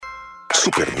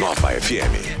Supernova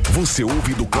FM. Você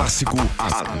ouve do clássico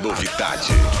a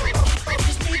novidade.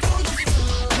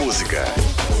 Música.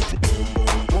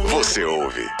 Você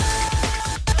ouve.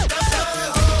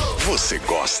 Você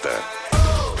gosta.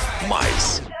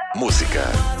 Mais música.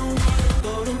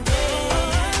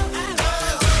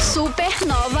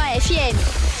 Supernova FM.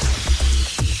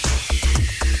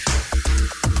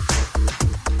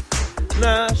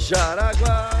 Na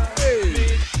Jaraguá,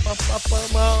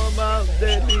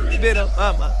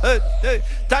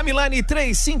 Timeline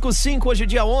 355, hoje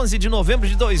dia 11 de novembro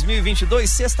de 2022,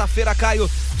 sexta-feira, Caio,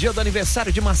 dia do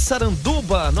aniversário de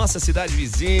Massaranduba, nossa cidade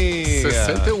vizinha.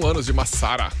 61 anos de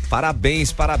Massara.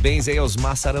 Parabéns aí aos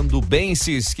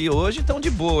massarandubenses, que hoje estão de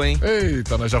boa, hein?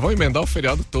 Eita, nós já vamos emendar o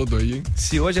feriado todo aí, hein?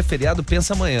 Se hoje é feriado,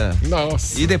 pensa amanhã.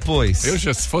 Nossa. E depois?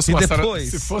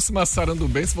 Se fosse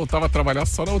massarandubense, voltava a trabalhar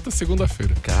só na outra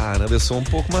segunda-feira. Caramba, eu sou um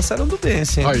pouco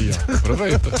massarandubense, hein? Aí, ó,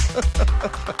 aproveita.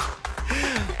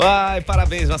 Ai,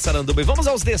 parabéns, Massaranduba. E vamos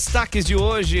aos destaques de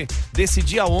hoje, desse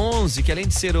dia 11, que além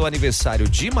de ser o aniversário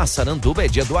de Massaranduba, é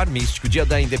dia do armístico, dia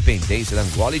da independência da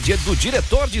Angola e dia do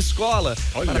diretor de escola.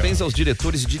 Olha. Parabéns aos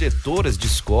diretores e diretoras de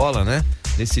escola, né?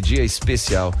 Nesse dia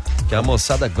especial, que a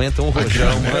moçada aguenta um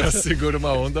rojão. Segura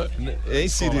uma onda. Hein,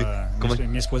 Siri?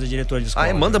 Minha esposa é diretora de escola.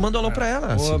 Ah, manda um alô pra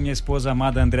ela. Minha esposa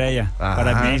amada Andréia.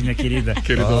 Parabéns, minha querida.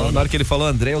 Na hora que ele falou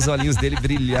André, os olhinhos dele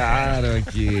brilharam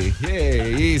aqui.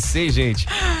 Que isso, hein, gente?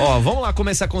 Vamos lá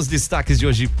começar com os destaques de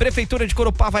hoje. Prefeitura de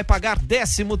Corupá vai pagar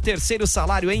 13º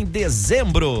salário em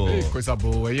dezembro. Ei, coisa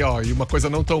boa. E uma coisa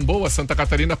não tão boa, Santa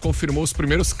Catarina confirmou os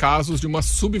primeiros casos de uma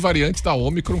subvariante da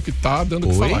Ômicron que tá dando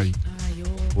o que falar aí.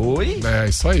 Oi? É,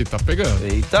 isso aí, tá pegando.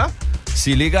 Eita,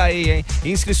 se liga aí, hein?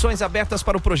 Inscrições abertas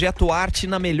para o projeto Arte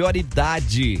na Melhor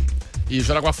Idade. E o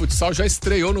Jaraguá Futsal já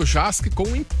estreou no JASC com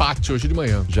um empate hoje de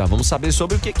manhã. Já vamos saber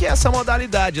sobre o que é essa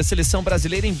modalidade. A seleção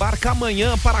brasileira embarca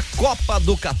amanhã para a Copa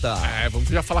do Catar. Vamos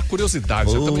já falar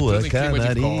curiosidades. Já estamos entrando em clima de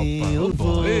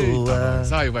Copa. Eita,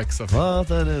 sai, vai que só vem.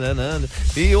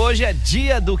 E hoje é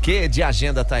dia do quê? De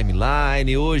agenda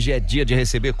timeline. Hoje é dia de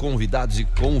receber convidados e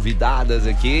convidadas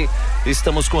aqui.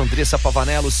 Estamos com Andresa,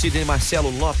 Pavanello, Sidnei, Marcelo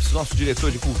Lopes, nosso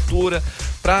diretor de cultura,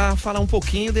 para falar um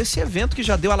pouquinho desse evento que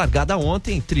já deu a largada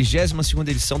ontem, 32ª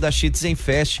edição da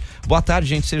Schutzenfest. Boa tarde,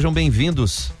 gente, sejam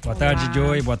bem-vindos. Boa tarde,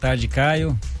 Joey, boa tarde,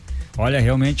 Caio. Olha,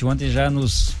 realmente ontem já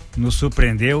nos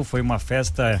surpreendeu, foi uma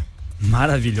festa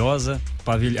maravilhosa,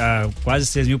 quase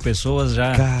 6.000 pessoas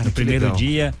já. Cara, no primeiro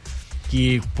dia,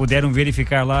 que puderam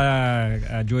verificar lá,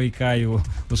 a Joey e Caio,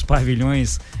 os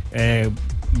pavilhões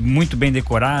muito bem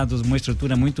decorados, uma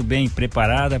estrutura muito bem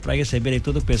preparada para receber aí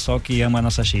todo o pessoal que ama a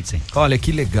nossa Schutzen. Olha que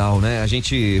legal, né? A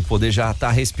gente poder já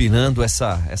estar respirando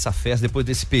essa festa depois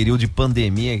desse período de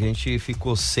pandemia que a gente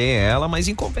ficou sem ela, mas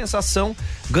em compensação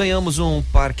ganhamos um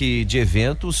parque de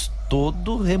eventos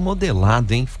todo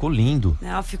remodelado, hein? Ficou lindo.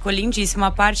 Não, ficou lindíssimo.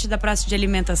 A parte da praça de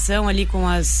alimentação ali com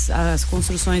as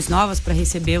construções novas para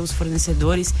receber os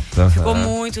fornecedores. Ficou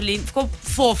muito lindo. Ficou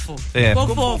fofo.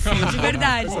 Ficou fofo, de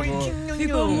verdade.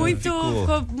 Ficou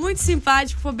muito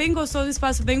simpático, ficou bem gostoso, um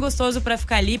espaço bem gostoso para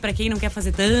ficar ali, para quem não quer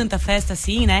fazer tanta festa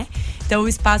assim, né? Então o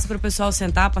espaço para o pessoal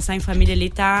sentar, passar em família ali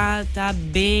tá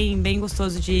bem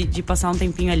gostoso de passar um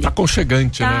tempinho ali. Tá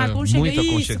aconchegante, né? Muito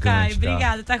aconchegante. Isso, Caio,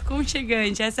 obrigada, tá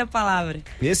aconchegante, essa é a palavra.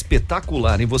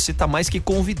 Espetacular, e você tá mais que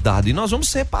convidado. E nós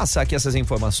vamos repassar aqui essas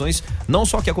informações, não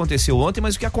só o que aconteceu ontem,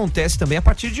 mas o que acontece também a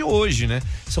partir de hoje, né?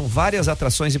 São várias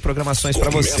atrações e programações para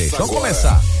vocês. Vamos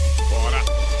começar. Bora.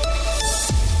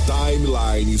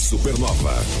 Timeline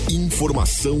Supernova.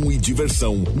 Informação e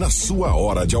diversão na sua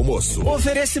hora de almoço.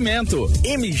 Oferecimento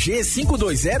MG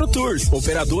 520 Tours,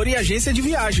 operador e agência de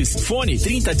viagens. Fone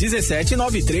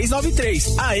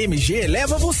 3017-9393. A MG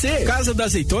leva você. Casa da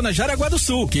Azeitona Jaraguá do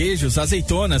Sul. Queijos,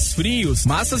 azeitonas, frios,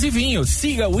 massas e vinhos.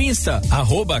 Siga o Insta,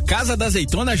 @Casa da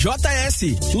Azeitona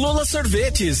JS. Lula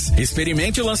Sorvetes.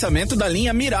 Experimente o lançamento da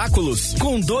linha Miraculous,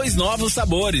 com 2 novos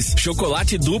sabores: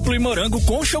 chocolate duplo e morango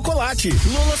com chocolate.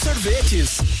 Lula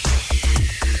Sorvetes.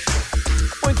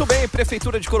 Muito bem,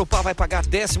 Prefeitura de Corupá vai pagar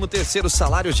 13º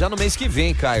salário já no mês que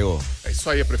vem, Caio. É isso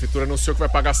aí, a Prefeitura anunciou que vai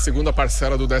pagar a segunda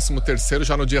parcela do 13º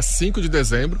já no dia 5 de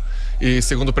dezembro. E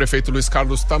segundo o prefeito Luiz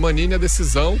Carlos Tamanini, a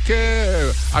decisão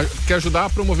quer ajudar a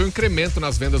promover o incremento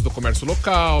nas vendas do comércio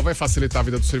local, vai facilitar a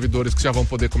vida dos servidores que já vão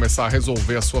poder começar a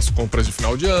resolver as suas compras de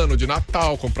final de ano, de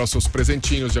Natal, comprar os seus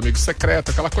presentinhos de amigo secreto,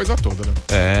 aquela coisa toda, né?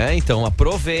 Então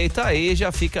aproveita aí,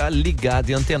 já fica ligado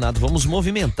e antenado. Vamos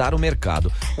movimentar o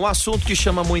mercado. Um assunto que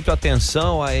chama muito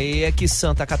atenção aí é que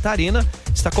Santa Catarina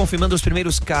está confirmando os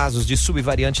primeiros casos de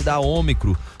subvariante da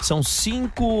Ômicron. São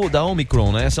 5 da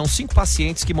Omicron, né? São 5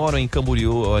 pacientes que moram em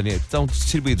Camboriú, estão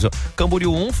distribuídos.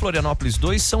 Camboriú 1, Florianópolis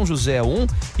 2, São José 1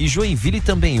 e Joinville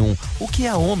também 1. O que é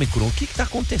a Ômicron? O que está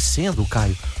acontecendo,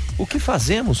 Caio? O que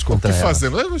fazemos contra ela? O que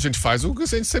fazemos? A gente faz o que a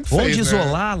gente sempre fez. Onde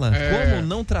isolá-la? Como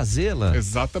não trazê-la?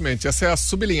 Exatamente. Essa é a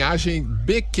sublinhagem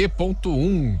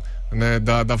BQ.1. Né,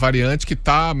 da variante que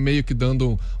tá meio que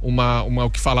dando o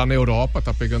que falar na Europa,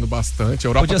 tá pegando bastante. A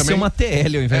Europa podia também, ser uma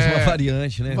TL ao invés de uma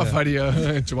variante, né? Uma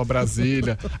variante, uma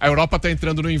Brasília. A Europa tá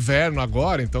entrando no inverno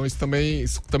agora, então isso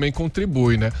também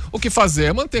contribui, né? O que fazer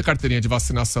é manter a carteirinha de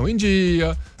vacinação em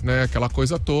dia, né? Aquela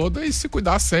coisa toda e se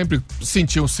cuidar sempre.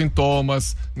 Sentir os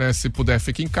sintomas, né? Se puder,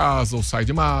 fica em casa ou sai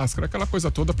de máscara, aquela coisa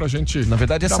toda pra gente. Na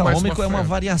verdade, essa Ômicron é uma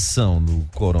variação do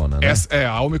corona, né?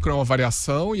 A Ômicron é uma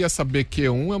variação e essa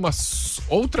BQ1 é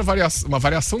uma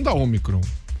variação da Ômicron.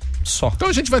 Só. Então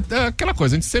a gente vai. É aquela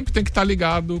coisa, a gente sempre tem que estar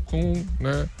ligado com,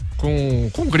 né,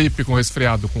 com gripe, com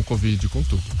resfriado, com Covid, com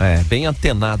tudo. Bem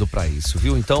antenado pra isso,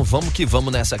 viu? Então vamos que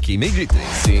vamos nessa aqui. Meio de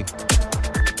 13.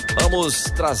 Vamos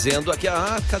trazendo aqui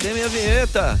cadê minha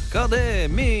vinheta? Cadê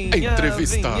minha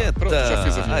entrevista? Vinheta? Pronto, já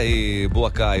fiz a vinheta. Aí,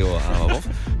 boa, Caio.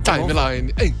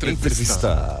 Timeline,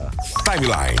 entrevista.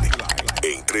 Timeline.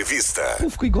 Entrevista.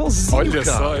 Ficou igualzinho, olha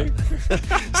cara. Só, hein?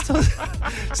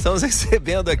 Estamos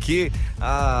recebendo aqui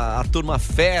a turma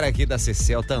fera aqui da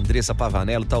CCEL, tá Andresa,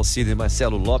 Pavanello, tá o Sidnei,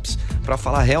 Marcelo Lopes, para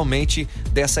falar realmente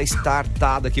dessa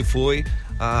startada que foi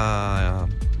a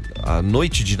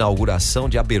noite de inauguração,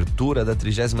 de abertura da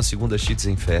 32ª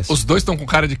Schutzenfest. Os dois estão com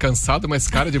cara de cansado, mas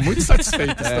cara de muito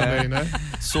satisfeitos também, né?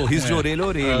 Sorriso de orelha a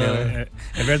orelha, né?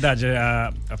 É verdade,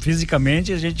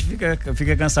 fisicamente a gente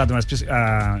fica cansado, mas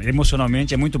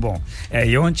emocionalmente é muito bom.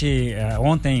 E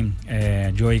ontem,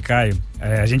 Joe e Caio,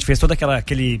 a gente fez todo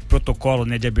aquele protocolo,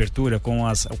 né, de abertura com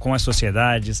as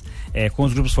sociedades, com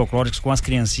os grupos folclóricos, com as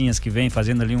criancinhas que vêm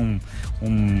fazendo ali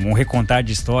um recontar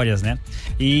de histórias, né?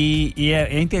 E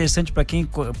é interessante para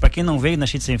quem não veio na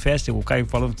Schutzenfest, o Caio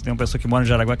falou que tem uma pessoa que mora em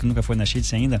Jaraguá que nunca foi na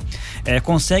Schutzen ainda,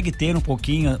 consegue ter um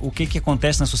pouquinho o que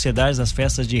acontece nas sociedades, das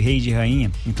festas de rei e de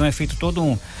rainha. Então é feito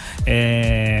todo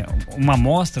uma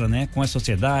mostra, né, com as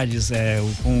sociedades,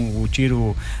 com o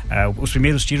tiro, os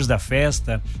primeiros tiros da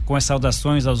festa, com as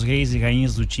saudações aos reis e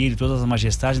rainhas do tiro, todas as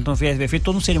majestades. Então é feito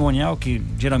todo um cerimonial que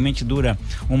geralmente dura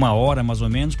 1 hora mais ou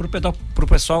menos, para o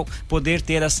pessoal poder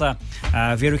ter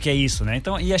ver o que é isso, né?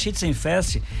 Então, e a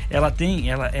Schutzenfest, ela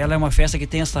é uma festa que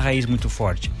tem essa raiz muito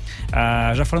forte.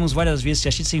 Já falamos várias vezes, se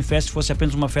a Schutzenfest fosse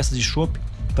apenas uma festa de chopp,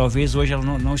 talvez hoje ela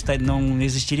não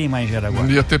existiria mais em Jaraguá.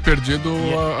 Ia ter perdido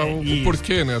o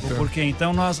porquê, né? O porquê.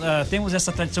 Então nós temos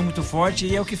essa tradição muito forte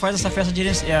e é o que faz essa festa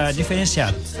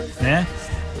diferenciada, né?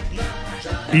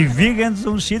 E vegan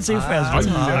zum Schutzenfest.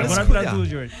 Agora traduz,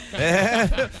 Jorge.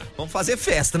 Vamos fazer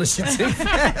festa no Schutzenfest.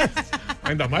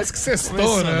 Ainda mais que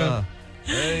sextou, né?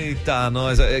 Eita,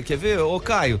 nós. Quer ver? Ô,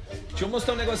 Caio, deixa eu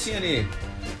mostrar um negocinho ali.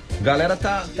 A galera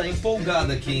tá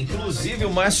empolgada aqui. Inclusive,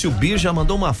 o Márcio Bir já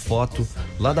mandou uma foto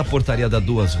lá da portaria da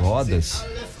Duas Rodas,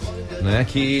 né?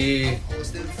 Que.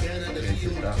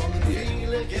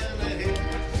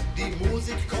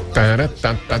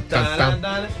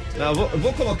 Não,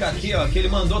 vou colocar aqui, ó, que ele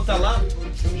mandou, tá lá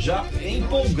já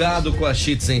empolgado com a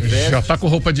Schutzenfest. Já tá com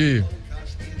roupa de ir.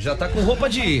 Já tá com roupa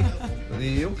de ir.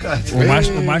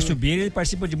 O Márcio Bir, ele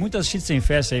participa de muitas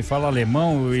Schutzenfest aí, fala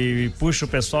alemão e puxa o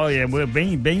pessoal e é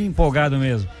bem empolgado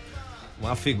mesmo.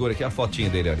 Uma figura aqui, a fotinha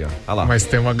dele ali, ó. Olha lá. Mas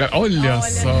tem uma... Olha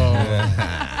só.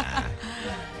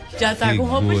 Já tá com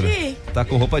roupa de ir. Tá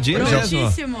com roupa de ir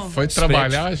mesmo. Foi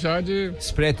trabalhar já de...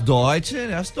 Spread Deutsch,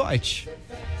 né? Deutsch.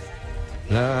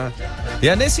 E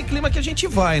é nesse clima que a gente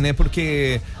vai, né?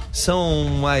 Porque são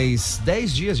mais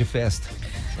 10 dias de festa.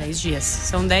 10 dias.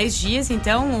 São 10 dias,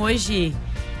 então hoje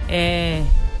é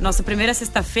nossa primeira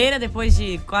sexta-feira, depois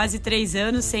de quase 3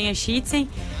 anos sem a Schutzen.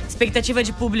 Expectativa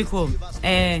de público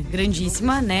é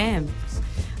grandíssima, né?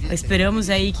 Esperamos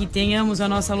aí que tenhamos a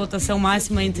nossa lotação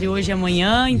máxima entre hoje e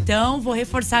amanhã. Então, vou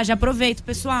reforçar, já aproveito,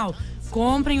 pessoal.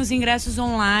 Comprem os ingressos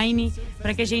online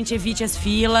para que a gente evite as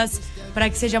filas, para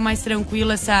que seja mais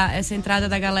tranquila essa entrada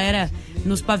da galera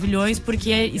nos pavilhões, porque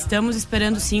estamos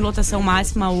esperando sim lotação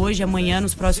máxima hoje, amanhã,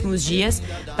 nos próximos dias,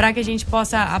 para que a gente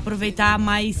possa aproveitar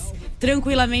mais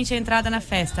tranquilamente a entrada na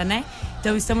festa, né?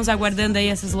 Então estamos aguardando aí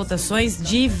essas lotações,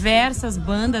 diversas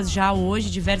bandas já hoje,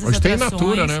 diversas hoje atrações. Tem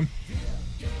Natura, né?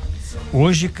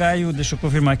 Hoje, Caio, deixa eu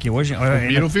confirmar aqui. Hoje, o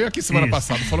Miro veio aqui semana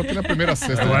passada, falou que na primeira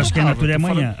sexta. Eu acho que a Natura é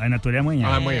amanhã. A Natura é amanhã.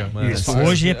 Amanhã. Isso.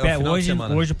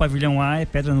 Hoje o pavilhão A é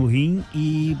Pedra no Rim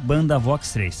e Banda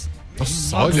Vox 3.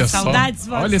 Nossa, olha saudades,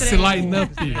 só. Olha esse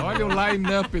line-up. Olha o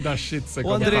line-up da Schutzenfest.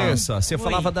 Ô, Andresa, você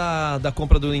falava da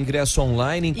compra do ingresso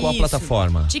online em qual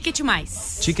plataforma? Ticket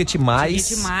Mais. Ticket Mais.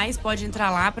 Ticket Mais, pode entrar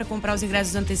lá para comprar os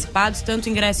ingressos antecipados, tanto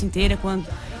ingresso inteira quanto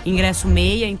ingresso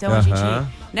meia. Então a gente,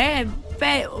 né,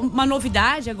 uma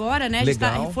novidade agora, né? A gente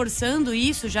está reforçando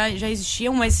isso, já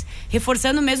existiam, mas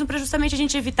reforçando mesmo para justamente a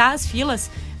gente evitar as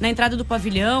filas na entrada do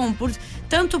pavilhão,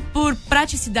 tanto por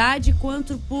praticidade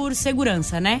quanto por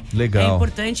segurança, né? Legal. É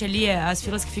importante ali, as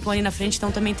filas que ficam ali na frente,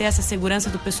 então também ter essa segurança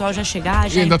do pessoal já chegar,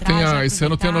 já e ainda entrar, esse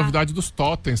ano tem a novidade dos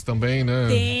totens também, né?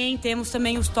 Temos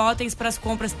também os totens para as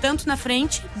compras, tanto na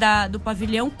frente do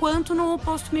pavilhão, quanto no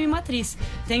posto Mimi Matriz.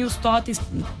 Tem os totens,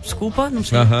 desculpa, não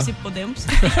sei se podemos.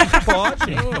 Pode.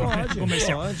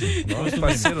 Nosso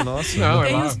parceiro nosso.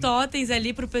 Tem os totens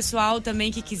ali pro pessoal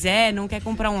também que quiser, não quer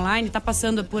comprar online, tá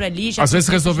passando por ali. Às vezes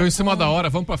resolveu em cima da hora,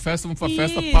 vamos pra festa,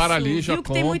 para ali, já viu que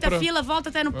compra. Tem muita fila, volta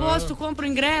até no posto, compra o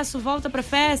ingresso, volta pra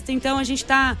festa. Então a gente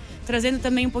tá trazendo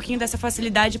também um pouquinho dessa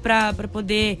facilidade pra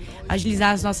poder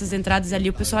agilizar as nossas entradas ali,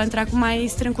 o pessoal entrar com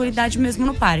mais tranquilidade mesmo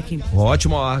no parque.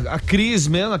 Ótimo, a Cris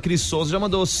mesmo, a Cris Souza já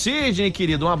mandou: Sidnei,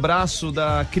 querido, um abraço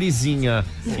da Crisinha.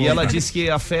 E ela disse que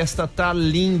a festa tá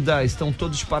linda, estão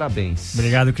todos de parabéns.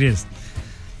 Obrigado, Cris.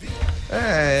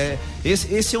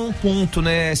 Esse é um ponto,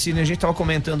 né, Sidnei? A gente tava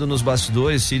comentando nos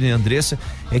bastidores, Sidnei e Andresa,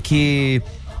 é que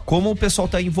como o pessoal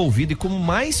tá envolvido e como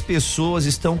mais pessoas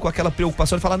estão com aquela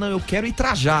preocupação de falar, não, eu quero ir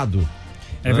trajado.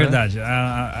 É verdade.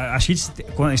 A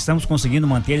estamos conseguindo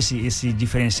manter esse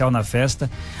diferencial na festa.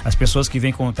 As pessoas que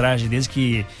vêm com o traje, desde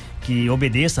que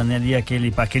obedeça, né, ali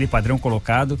aquele padrão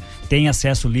colocado, tem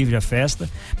acesso livre à festa,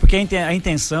 porque a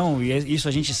intenção, e isso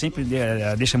a gente sempre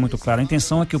deixa muito claro, a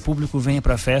intenção é que o público venha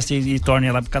para a festa e torne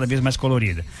ela cada vez mais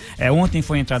colorida. Ontem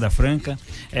foi a entrada franca,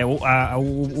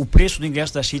 o preço do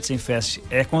ingresso da Schutzenfest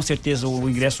é com certeza o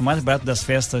ingresso mais barato das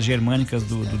festas germânicas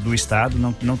do estado,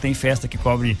 não tem festa que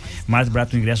cobre mais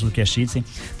barato o ingresso do que a Schutzen.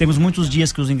 Temos muitos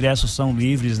dias que os ingressos são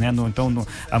livres, né?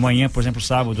 Amanhã, por exemplo,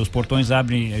 sábado, os portões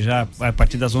abrem já a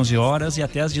partir das 11 horas e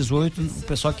até às 18, o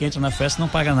pessoal que entra na festa não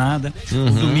paga nada.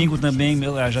 No domingo também,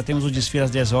 já temos o desfile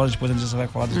às 10 horas, depois a Andresa vai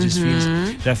falar dos desfiles.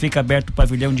 Já fica aberto o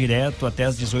pavilhão direto até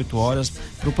às 18 horas,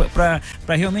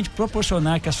 para realmente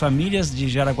proporcionar que as famílias de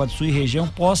Jaraguá do Sul e região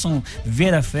possam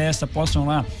ver a festa, possam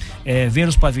lá ver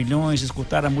os pavilhões,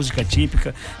 escutar a música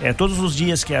típica. Todos os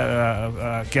dias que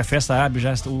a festa abre,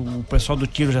 o pessoal do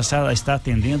tiro já está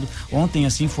atendendo. Ontem,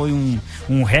 assim, foi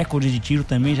um recorde de tiro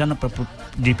também, já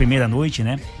de primeira noite,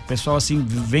 né? O pessoal, assim,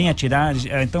 vem atirar.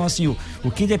 Então, assim, o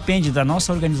que depende da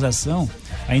nossa organização,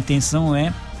 a intenção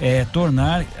é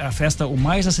tornar a festa o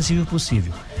mais acessível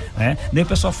possível, né? Daí o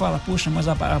pessoal fala, puxa, mas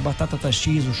a batata tá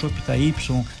X, o chopp tá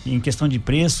Y, em questão de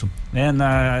preço, né?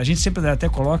 A gente sempre até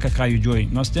coloca, Caio e Joey,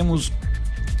 nós temos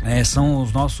são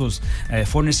os nossos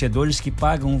fornecedores que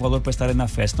pagam um valor para estar ali na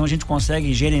festa. Então a gente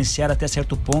consegue gerenciar até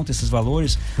certo ponto esses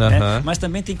valores, né? Mas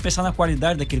também tem que pensar na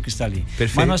qualidade daquilo que está ali.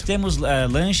 Perfeito. Mas nós temos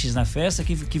lanches na festa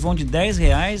que vão de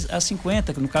R$10 a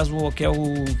 50, no caso que é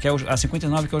a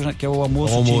 59, que é o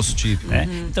almoço típico. Né?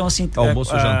 Então, assim,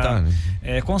 almoço jantar,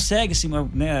 né? Consegue, assim,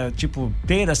 né, tipo,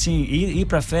 ter, assim, ir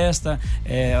para a festa,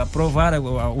 provar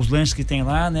os lanches que tem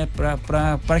lá, né,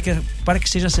 para que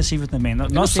seja acessível também.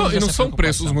 Não são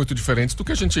preços muito diferentes do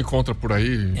que a gente encontra por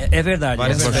aí. É verdade.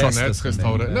 Várias lanchonetes,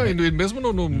 restaurantes. Não, e mesmo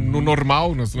no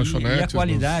normal, nas lanchonetes.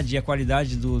 E a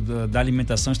qualidade da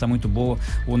alimentação está muito boa.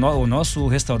 O nosso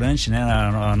restaurante, né,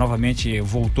 novamente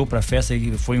voltou para a festa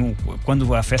e foi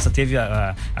quando a festa teve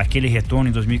aquele retorno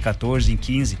em 2014, em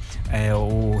 15,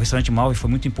 o restaurante Malve foi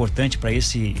muito importante para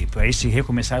esse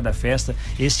recomeçar da festa.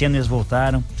 Esse ano eles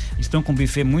voltaram, estão com o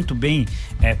buffet muito bem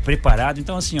preparado.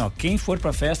 Então, assim, quem for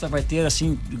para a festa vai ter,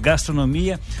 assim,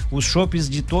 gastronomia, os chopps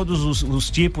de todos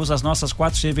os tipos, as nossas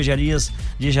 4 cervejarias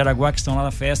de Jaraguá que estão lá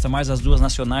na festa, mais as 2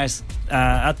 nacionais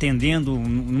atendendo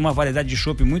numa variedade de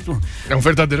chopp muito... É um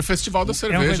verdadeiro festival da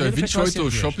cerveja,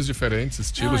 28 chopps diferentes,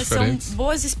 estilos diferentes. São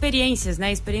boas experiências,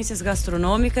 né? Experiências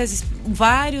gastronômicas,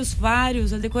 vários,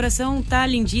 a decoração tá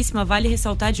lindíssima, vale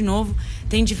ressaltar de novo,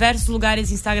 tem diversos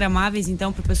lugares instagramáveis,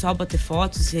 então, pro pessoal bater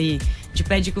fotos, e te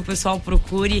pede que o pessoal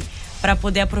procure para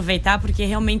poder aproveitar, porque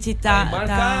realmente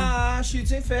marcar a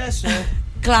Schutzenfest, né?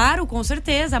 Claro, com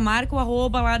certeza. Marca o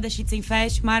arroba lá da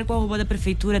Schutzenfest, marca o arroba da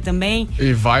Prefeitura também.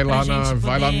 E vai lá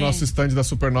no nosso stand da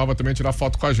Supernova também tirar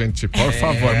foto com a gente, por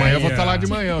favor. Amanhã eu vou estar lá de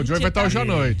manhã, o Joey vai estar hoje à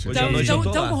noite.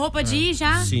 Então com roupa de ir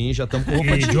já? Sim, já estamos com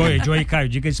roupa de ir. Joey, Caio,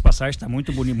 diga de passagem, está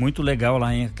muito bonito, muito legal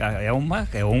lá, hein?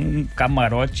 É um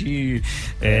camarote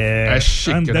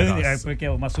chique, andando, porque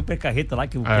é uma super carreta lá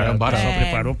que o pessoal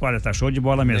preparou. Olha, tá show de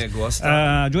bola mesmo.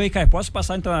 Joey, Caio, posso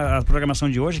passar então a programação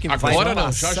de hoje? Que agora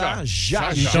não, já.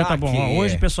 Então tá bom. Ó,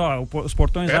 hoje, pessoal, os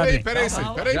portões abrem. Peraí.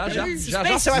 Já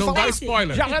você vai falar.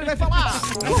 Spoiler. Já ele vai falar.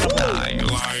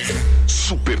 Timeline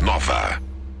Supernova.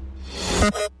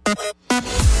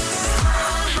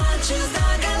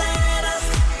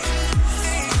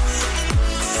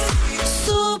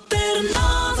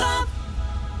 Supernova.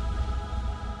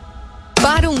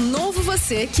 Para um novo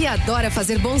você que adora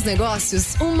fazer bons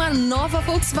negócios, uma nova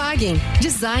Volkswagen.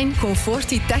 Design,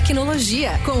 conforto e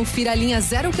tecnologia. Confira a linha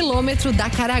 0 km da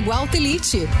Jaraguá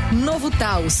Elite. Novo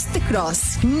Taos,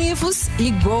 T-Cross, Nivus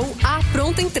e Gol à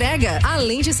pronta entrega.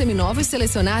 Além de seminovos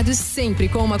selecionados sempre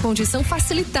com uma condição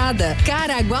facilitada.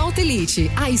 Jaraguá Elite,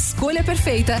 a escolha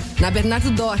perfeita. Na Bernardo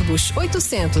Dorbus,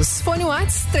 800. Fone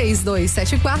Whats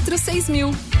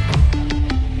 32746000.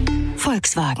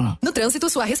 Volkswagen. No trânsito,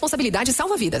 sua responsabilidade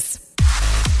salva vidas.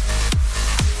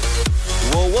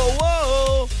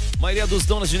 Uou. A maioria dos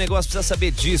donos de negócio precisa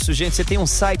saber disso, gente. Você tem um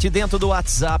site dentro do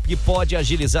WhatsApp que pode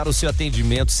agilizar o seu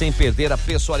atendimento sem perder a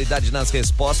pessoalidade nas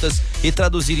respostas e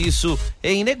traduzir isso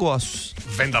em negócios.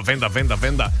 Venda.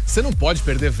 Você não pode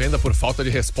perder venda por falta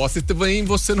de resposta e também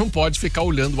você não pode ficar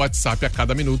olhando o WhatsApp a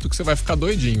cada minuto que você vai ficar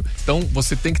doidinho. Então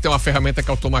você tem que ter uma ferramenta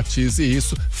que automatize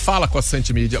isso. Fala com a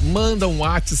Santimídia, manda um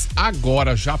WhatsApp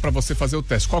agora já pra você fazer o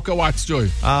teste. Qual que é o WhatsApp de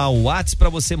hoje? O WhatsApp pra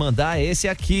você mandar é esse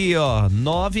aqui, ó,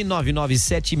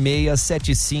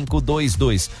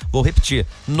 999767522. Vou repetir,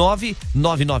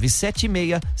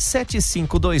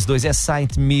 999767522. É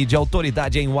Santimídia,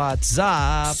 autoridade em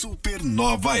WhatsApp.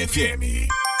 Supernova FM.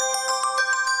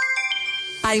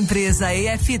 A empresa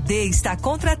EFD está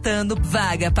contratando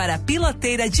vaga para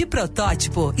piloteira de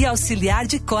protótipo e auxiliar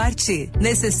de corte.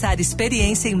 Necessária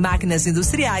experiência em máquinas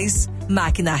industriais,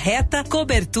 máquina reta,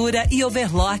 cobertura e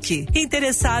overlock.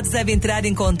 Interessados devem entrar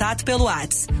em contato pelo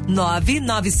WhatsApp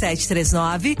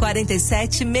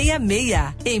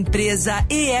 99739-4766. Empresa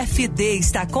EFD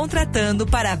está contratando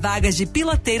para vagas de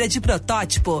piloteira de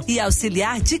protótipo e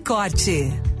auxiliar de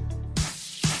corte.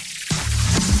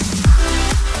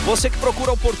 Você que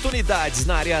procura oportunidades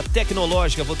na área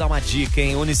tecnológica, vou dar uma dica,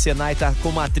 hein? Unicenai está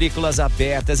com matrículas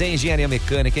abertas em engenharia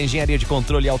mecânica, engenharia de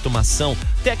controle e automação,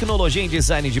 tecnologia em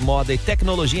design de moda e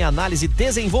tecnologia em análise e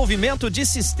desenvolvimento de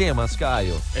sistemas,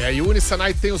 Caio. E o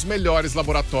Unicenai tem os melhores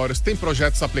laboratórios, tem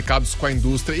projetos aplicados com a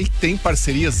indústria e tem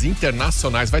parcerias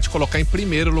internacionais. Vai te colocar em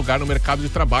primeiro lugar no mercado de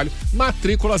trabalho.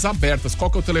 Matrículas abertas. Qual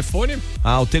que é o telefone?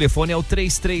 O telefone é o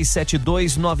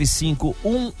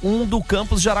 33729511 do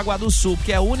campus Jaraguá do Sul,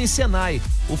 que é o Unicenai.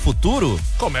 O futuro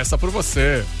começa por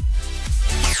você.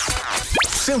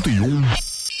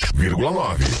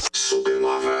 101,9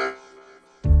 Supernova.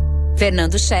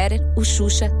 Fernando Scherer, o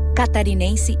Xuxa,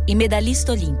 catarinense e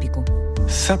medalhista olímpico.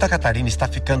 Santa Catarina está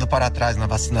ficando para trás na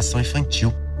vacinação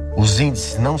infantil. Os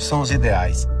índices não são os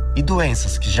ideais e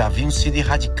doenças que já haviam sido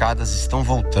erradicadas estão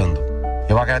voltando.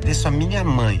 Eu agradeço a minha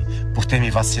mãe por ter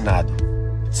me vacinado.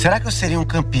 Será que eu seria um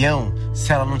campeão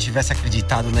se ela não tivesse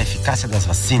acreditado na eficácia das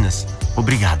vacinas?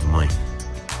 Obrigado, mãe.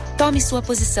 Tome sua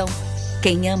posição.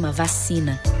 Quem ama,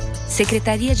 vacina.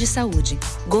 Secretaria de Saúde,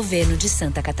 Governo de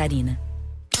Santa Catarina.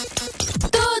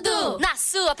 Tudo na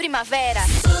sua primavera.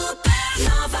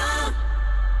 Supernova.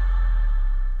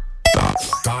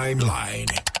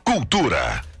 Timeline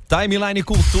Cultura. Timeline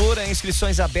Cultura,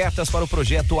 inscrições abertas para o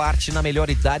projeto Arte na Melhor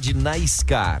Idade na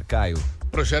SCAR, Caio. O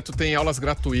projeto tem aulas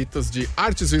gratuitas de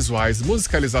artes visuais,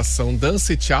 musicalização,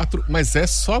 dança e teatro, mas é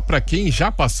só pra quem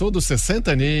já passou dos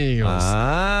 60 aninhos.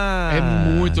 É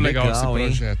muito legal esse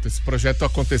projeto. Hein? Esse projeto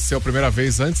aconteceu a primeira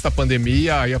vez antes da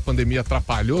pandemia, aí a pandemia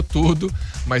atrapalhou tudo,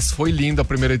 mas foi linda a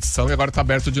primeira edição e agora tá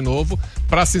aberto de novo.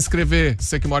 Pra se inscrever,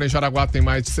 você que mora em Jaraguá tem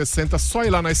mais de 60, só ir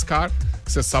lá na SCAR.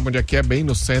 Você sabe onde é que é, bem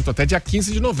no centro, até dia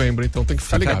 15 de novembro, então tem que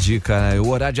ficar ligado. A dica, o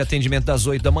horário de atendimento das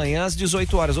 8 da manhã às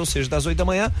 18 horas, ou seja, das 8 da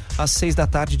manhã às 6 da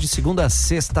tarde, de segunda a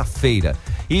sexta-feira.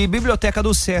 E Biblioteca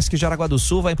do Sesc Jaraguá do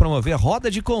Sul vai promover roda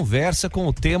de conversa com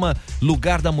o tema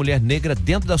Lugar da Mulher Negra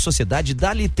dentro da sociedade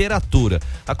da literatura.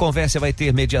 A conversa vai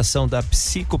ter mediação da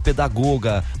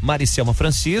psicopedagoga Maricelma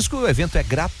Francisco. O evento é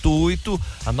gratuito,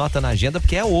 anota na agenda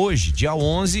porque é hoje, dia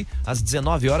 11, às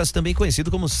 19 horas, também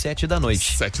conhecido como 7 da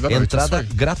noite. 7 da noite. Entrada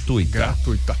gratuita.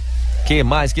 Gratuita. Que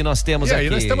mais que nós temos aqui? E aí,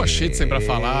 nós temos a Schutzenfest pra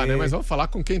falar, né? Mas vamos falar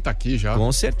com quem tá aqui já.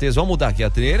 Com certeza. Vamos mudar aqui a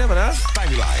trilha, né?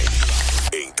 Timeline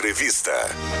Entrevista.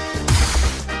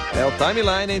 É o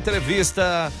Timeline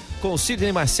Entrevista com o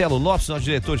Sidnei Marcelo Lopes, nosso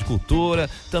diretor de cultura.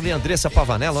 Também Andresa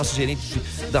Pavanello, nosso gerente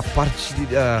da parte de...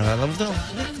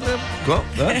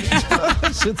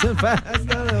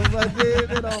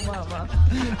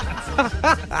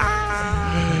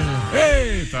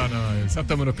 Eita, nós. Já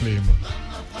estamos no clima.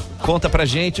 Conta pra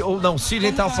gente, ou não,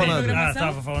 Sidney tava falando.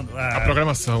 Tava falando. A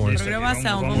programação. Isso,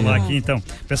 vamos lá aqui então.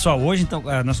 Pessoal, hoje então,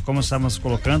 nós como estávamos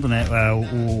colocando, né,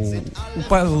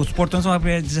 os portões vão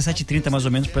abrir às 17h30 mais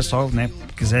ou menos, o pessoal, né,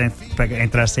 quiser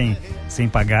entrar sem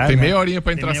pagar. Tem né? meia horinha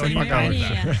pra entrar sem pagar.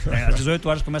 Às 18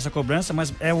 horas começa a cobrança,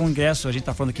 mas é o ingresso, a gente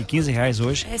tá falando aqui R$15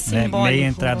 hoje, né, meia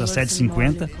entrada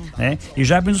R$7,50, né, e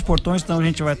já abrindo os portões, então a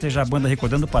gente vai ter já a banda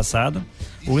recordando o passado,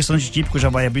 o restaurante típico já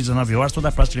vai abrir às 19 horas, toda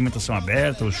a praça de alimentação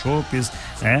aberta, os chopes,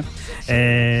 né,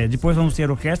 depois vamos ter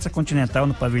a Orquestra Continental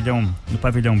no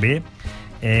pavilhão B,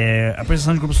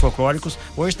 apresentação de grupos folclóricos.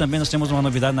 Hoje também nós temos uma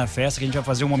novidade na festa, que a gente vai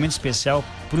fazer um momento especial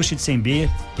pro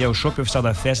Schutzenfest, que é o chopp oficial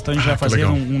da festa. Então a gente vai fazer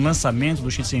um lançamento do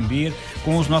Schutzenfest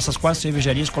com as nossas 4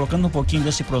 cervejarias, colocando um pouquinho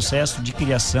desse processo de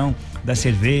criação das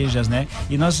cervejas, né?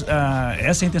 E nós,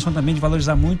 essa é a intenção também de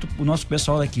valorizar muito o nosso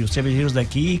pessoal daqui, os cervejeiros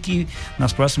daqui, e que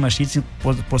nas próximas Schutzen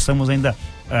possamos ainda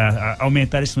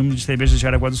aumentar esse número de cervejas de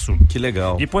Jaraguá do Sul. Que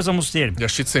legal. Depois vamos ter... E a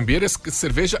Schutzenbeer é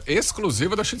cerveja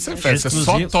exclusiva da Schutzenfest. Você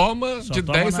só toma de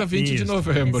 10 a 20 de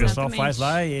novembro. O pessoal faz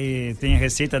lá e tem a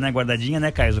receita, né, guardadinha,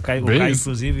 né, Caio? O Caio,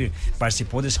 inclusive,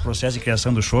 participou desse processo de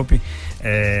criação do chopp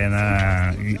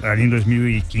ali em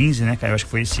 2015, né, Caio? Acho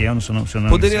que foi esse ano, se eu não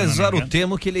Poderia usar o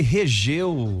termo que ele regeu.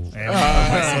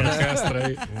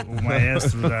 O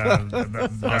maestro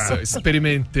Nossa,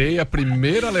 experimentei a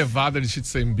primeira levada de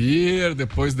Schutzenbeer,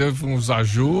 depois deu uns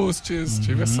ajustes,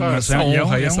 tive essa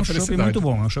honra e essa felicidade. É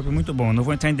um chopp muito bom. Não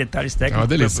vou entrar em detalhes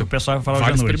técnicos, o pessoal vai falar hoje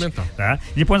à noite. Experimentar. Tá?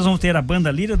 Depois nós vamos ter a banda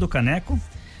Lira do Caneco,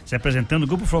 se apresentando, o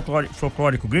grupo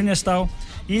folclórico Grinestal,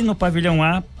 e no pavilhão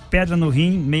A, Pedra no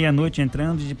Rim, meia-noite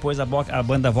entrando, e depois a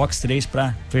banda Vox 3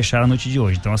 para fechar a noite de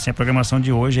hoje. Então assim, a programação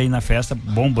de hoje aí na festa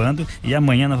bombando, e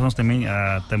amanhã nós vamos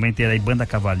também ter aí banda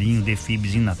Cavalinho,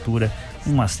 Defibs, In Natura,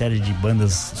 uma série de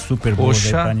bandas super boas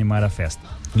para animar a festa.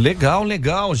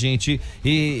 Legal, gente.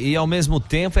 E ao mesmo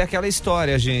tempo é aquela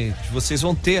história, gente. Vocês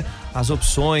vão ter as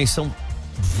opções, são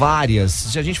várias.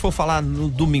 Se a gente for falar no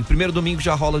domingo, primeiro domingo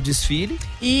já rola o desfile.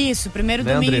 Isso, primeiro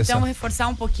domingo, Andresa? Então, reforçar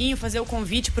um pouquinho, fazer o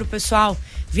convite pro pessoal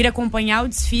vir acompanhar o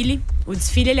desfile. O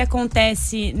desfile, ele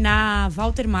acontece na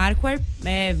Walter Marquardt,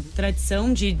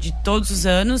 tradição de todos os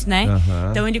anos, né?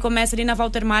 Então, ele começa ali na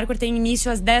Walter Marquardt, tem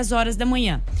início às 10 horas da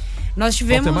manhã. Nós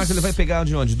tivemos... Walter, ele vai pegar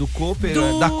de onde?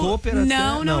 Da Coopera?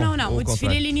 Não. O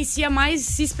desfile, ele inicia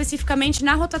mais especificamente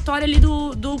na rotatória ali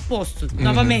do posto,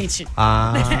 novamente.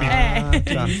 Tá.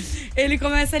 Ele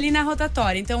começa ali na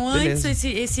rotatória. Então, antes,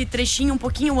 esse trechinho um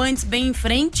pouquinho antes, bem em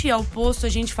frente ao posto, a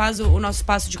gente faz o nosso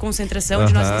espaço de concentração,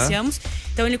 onde nós iniciamos.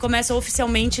 Então, ele começa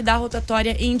oficialmente da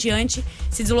rotatória em diante,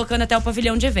 se deslocando até o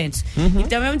pavilhão de eventos.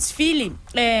 Então, é um desfile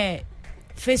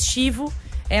festivo,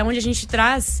 onde a gente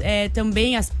traz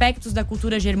também aspectos da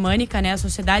cultura germânica, né? As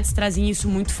sociedades trazem isso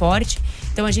muito forte.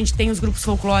 Então a gente tem os grupos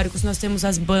folclóricos, nós temos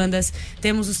as bandas,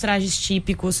 temos os trajes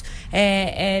típicos,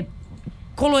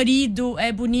 colorido,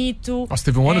 é bonito. Nossa,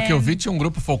 teve um ano que eu vi, tinha um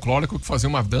grupo folclórico que fazia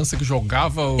uma dança que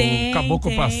jogava o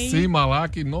caboclo pra cima lá,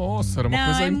 que nossa, era uma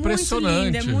coisa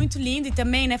impressionante. É muito lindo e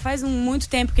também, né, faz muito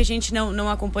tempo que a gente não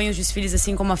acompanha os desfiles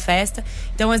assim como a festa.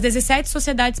 Então as 17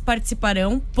 sociedades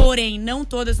participarão, porém não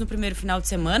todas no primeiro final de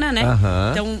semana, né?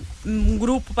 Então um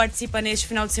grupo participa neste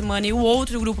final de semana e o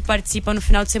outro grupo participa no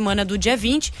final de semana do dia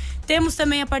 20. Temos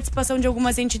também a participação de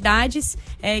algumas entidades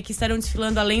que estarão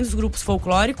desfilando além dos grupos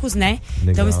folclóricos, né?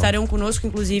 Legal. Então estarão conosco,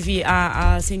 inclusive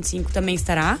a 105 também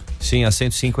estará. Sim, a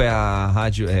 105 é a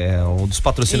rádio, um dos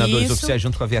patrocinadores oficiais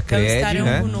junto com a Via Cred, então estarão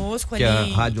né? conosco que ali.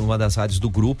 É a rádio, uma das rádios do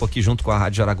grupo aqui junto com a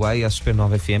Rádio Jaraguá e a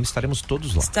Supernova FM, estaremos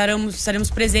todos lá. Estaremos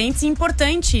presentes. E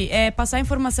importante passar a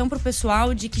informação pro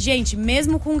pessoal de que, gente,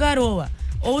 mesmo com garoa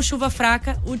ou chuva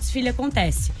fraca, o desfile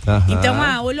acontece. Então,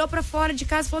 olhou pra fora de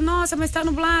casa e falou, nossa, mas tá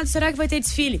nublado, será que vai ter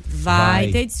desfile? Vai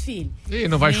ter desfile. E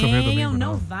não vai chover domingo,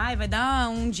 não vai dar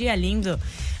um dia lindo.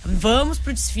 Vamos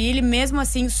pro desfile, mesmo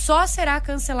assim, só será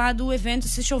cancelado o evento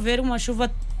se chover uma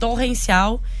chuva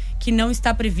torrencial que não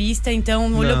está prevista.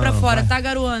 Então, olhou pra fora, tá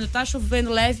garoando, tá chovendo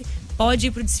leve, pode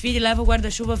ir pro desfile, leva o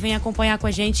guarda-chuva, vem acompanhar com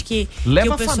a gente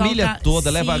leva que o a família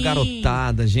toda, leva a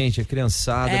garotada, gente, a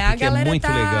criançada, porque é muito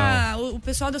legal. O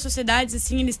pessoal das sociedades,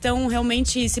 assim, eles estão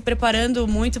realmente se preparando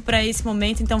muito para esse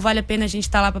momento, então vale a pena a gente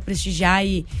estar lá para prestigiar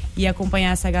e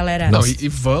acompanhar essa galera. Não, e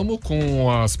vamos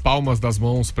com as palmas das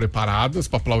mãos preparadas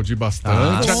para aplaudir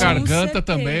bastante, a garganta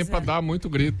também para dar muito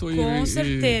grito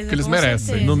que eles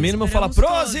merecem. No mínimo fala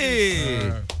prose!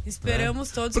 Esperamos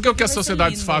todos. Porque o que as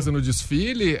sociedades fazem no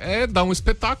desfile é dar um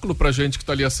espetáculo pra gente que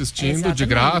tá ali assistindo, de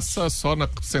graça, só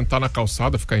sentar na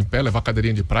calçada, ficar em pé, levar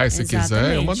cadeirinha de praia se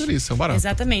quiser, é uma delícia, é um barato.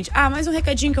 Exatamente. Mais um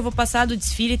recadinho que eu vou passar do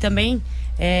desfile também,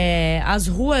 as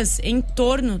ruas em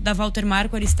torno da Walter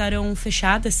Marquardt estarão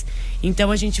fechadas.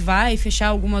 Então a gente vai fechar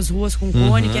algumas ruas com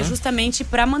cone, que é justamente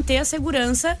para manter a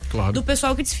segurança do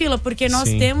pessoal que desfila, porque nós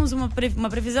temos uma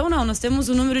previsão, nós temos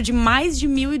um número de mais de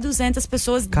 1.200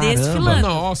 pessoas desfilando.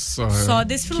 Nossa! Só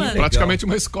desfilando. Praticamente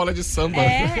uma escola de samba.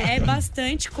 É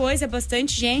bastante coisa, é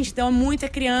bastante gente, então muita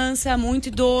criança, muito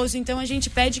idoso. Então a gente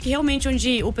pede que realmente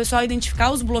onde o pessoal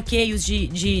identificar os bloqueios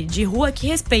de rua, que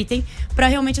respeitem para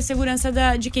realmente a segurança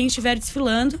de quem estiver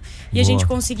desfilando e a gente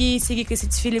conseguir seguir com esse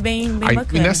desfile bem bacana.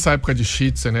 E nessa época de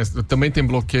Schutzenfest, né, também tem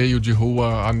bloqueio de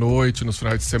rua à noite, nos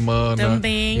finais de semana.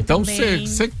 Também. Então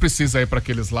você que precisa ir para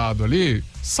aqueles lados ali,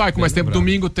 sai com mais tempo.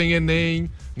 Domingo tem Enem,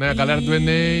 né? A galera do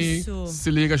Enem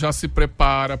se liga, já se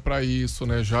prepara para isso,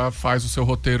 né? Já faz o seu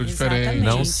roteiro diferente.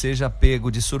 Não seja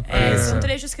pego de surpresa. São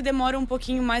trechos que demoram um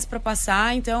pouquinho mais para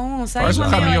passar, então sai faz uma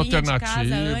um caminho alternativo de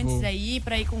casa antes aí,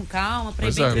 para ir com calma, para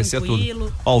ir bem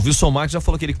tranquilo. Ó, o Wilson Marques já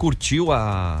falou que ele curtiu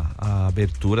a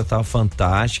abertura, tá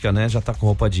fantástica, né? Já tá com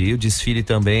roupa de ir, o desfile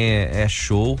também é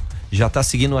show. Já tá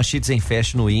seguindo a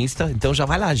Schutzenfest no Insta, então já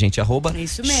vai lá, gente,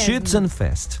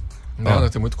 @Schutzenfest.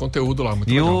 Tem muito conteúdo lá, muito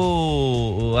legal. E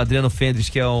o Adriano Fendres,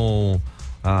 que é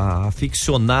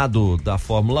aficionado da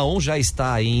Fórmula 1, já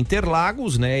está em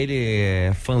Interlagos, né? Ele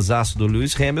é fanzaço do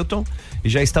Lewis Hamilton e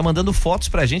já está mandando fotos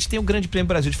pra gente. Tem o Grande Prêmio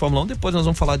Brasil de Fórmula 1, depois nós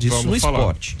vamos falar disso no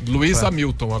esporte. Luiz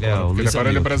Hamilton agora, porque agora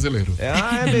ele é brasileiro.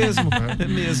 É mesmo, é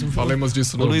mesmo. Falemos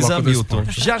disso no Luiz bloco Hamilton.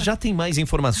 Já tem mais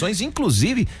informações,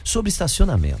 inclusive sobre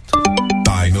estacionamento.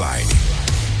 Timeline.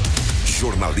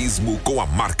 Jornalismo com a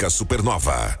marca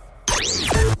Supernova.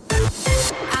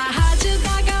 A rádio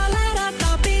da galera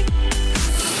top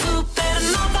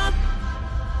Supernova.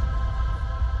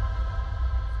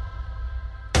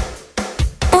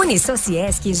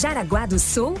 Unisociesc Jaraguá do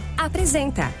Sul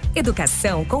apresenta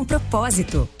Educação com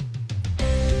Propósito.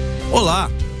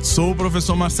 Olá, sou o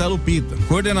professor Marcelo Pita,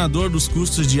 coordenador dos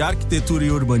cursos de Arquitetura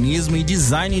e Urbanismo e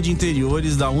Design de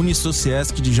Interiores da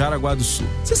Unisociesc de Jaraguá do Sul.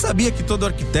 Você sabia que todo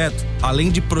arquiteto,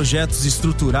 além de projetos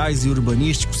estruturais e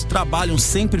urbanísticos, trabalham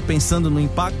sempre pensando no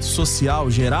impacto social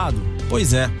gerado?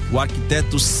 Pois é, o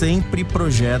arquiteto sempre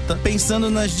projeta pensando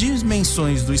nas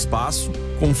dimensões do espaço,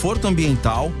 conforto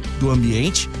ambiental, do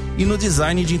ambiente e no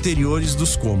design de interiores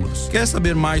dos cômodos. Quer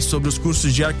saber mais sobre os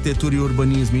cursos de Arquitetura e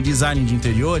Urbanismo e Design de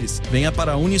Interiores? Venha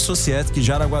para a Unisociesc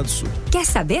Jaraguá do Sul. Quer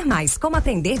saber mais como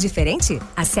aprender diferente?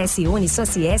 Acesse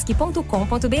unisociesc.com.br.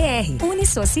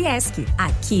 Unisociesc.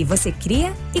 Aqui você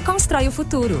cria e constrói o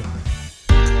futuro.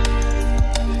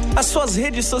 As suas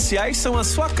redes sociais são a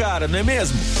sua cara, não é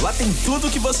mesmo? Lá tem tudo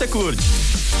que você curte.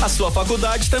 A sua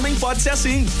faculdade também pode ser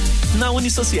assim. Na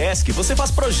Unisociesc, você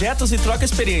faz projetos e troca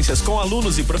experiências com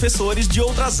alunos e professores de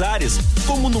outras áreas,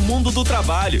 como no mundo do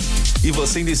trabalho. E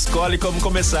você ainda escolhe como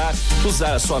começar,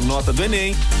 usar a sua nota do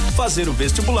Enem, fazer o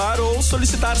vestibular ou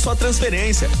solicitar sua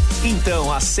transferência.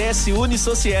 Então, acesse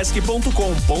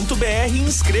unisociesc.com.br e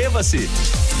inscreva-se.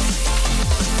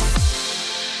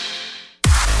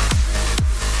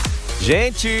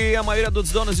 Gente, a maioria dos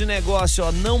donos de negócio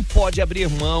não pode abrir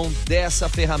mão dessa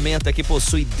ferramenta que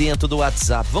possui dentro do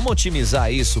WhatsApp. Vamos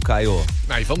otimizar isso, Caio?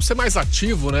 E vamos ser mais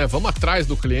ativo, né? Vamos atrás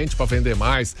do cliente para vender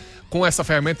mais. Com essa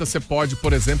ferramenta você pode,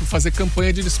 por exemplo, fazer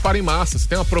campanha de disparo em massa. Se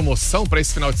tem uma promoção para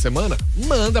esse final de semana,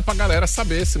 manda pra galera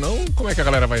saber, senão como é que a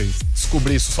galera vai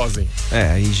descobrir isso sozinho?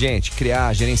 E gente,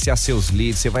 gerenciar seus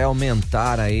leads, você vai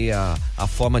aumentar aí a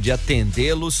forma de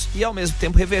atendê-los e ao mesmo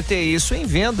tempo reverter isso em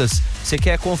vendas. Você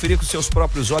quer conferir com seus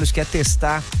próprios olhos, quer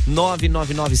testar?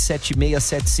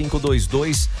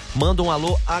 999767522, manda um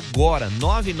alô agora,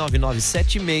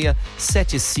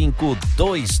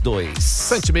 999767522.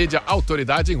 Santimídia,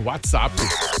 autoridade em WhatsApp.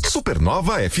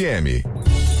 Supernova FM.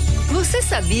 Você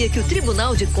sabia que o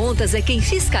Tribunal de Contas é quem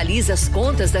fiscaliza as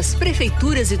contas das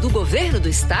prefeituras e do governo do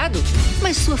estado?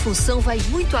 Mas sua função vai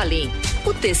muito além.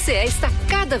 O TCE está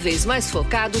cada vez mais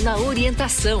focado na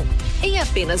orientação. Em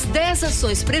apenas 10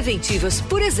 ações preventivas,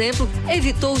 por exemplo,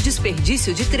 evitou o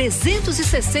desperdício de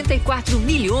 364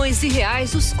 milhões de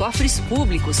reais dos cofres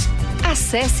públicos.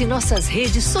 Acesse nossas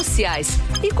redes sociais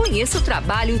e conheça o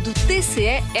trabalho do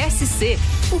TCE-SC,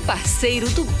 o parceiro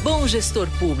do bom gestor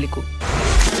público.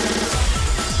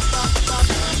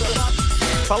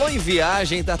 Falou em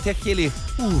viagem, dá até aquele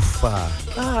Ufa!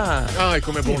 Ai,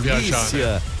 como é bom viajar,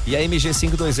 né? E a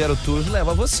MG520 Tours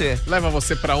leva você. Leva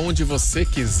você pra onde você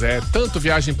quiser, tanto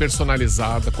viagem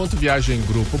personalizada quanto viagem em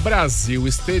grupo, Brasil,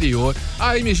 exterior.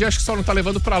 A MG acho que só não tá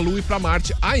levando pra Lua e pra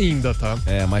Marte ainda, tá?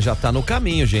 Mas já tá no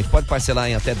caminho, gente. Pode parcelar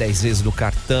em até 10 vezes no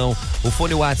cartão. O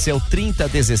fone WhatsApp é o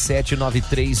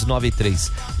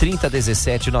 3017-9393.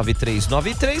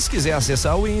 3017-9393. Quiser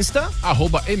acessar o Insta,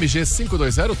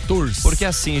 @MG520 Tours. Porque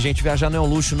assim, gente, viajar não é um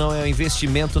luxo, não, é um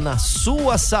investimento na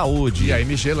sua saúde. E a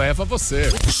MG leva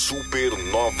você.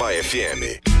 Supernova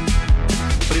FM.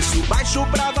 Preço baixo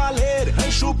pra valer,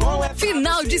 rancho bom é...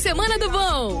 Final de semana do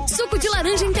bom. Suco de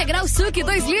laranja integral suco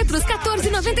 2 litros,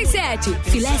 R$14,97.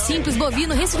 Filé simples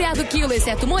bovino resfriado quilo,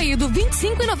 exceto moído,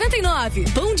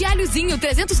 R$25,99. Pão de alhozinho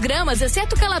 300 gramas,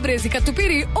 exceto calabresa e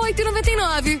catupiry,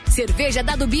 R$8,99. Cerveja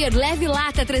Dado Beer leve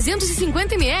lata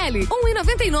 350 ml,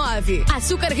 R$1,99.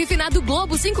 Açúcar refinado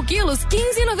Globo 5 quilos,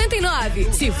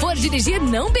 R$15,99. Se for dirigir,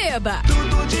 não beba.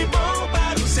 Tudo de bom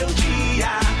para o seu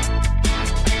dia.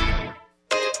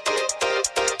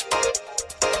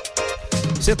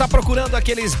 Você tá procurando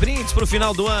aqueles brindes pro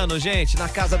final do ano, gente? Na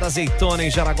Casa da Azeitona,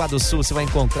 em Jaraguá do Sul, você vai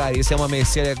encontrar isso. É uma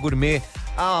mercearia gourmet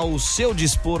ao seu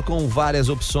dispor, com várias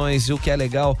opções. E o que é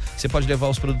legal, você pode levar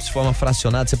os produtos de forma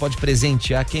fracionada, você pode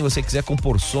presentear quem você quiser com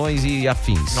porções e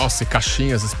afins. Nossa, e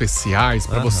caixinhas especiais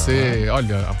pra você.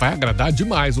 Olha, vai agradar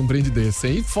demais um brinde desse,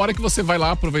 hein? Fora que você vai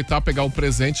lá aproveitar, pegar o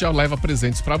presente e já leva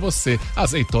presentes pra você.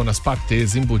 Azeitonas,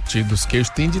 patês, embutidos,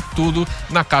 queijo, tem de tudo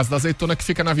na Casa da Azeitona, que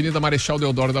fica na Avenida Marechal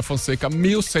Deodoro da Fonseca,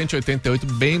 1188,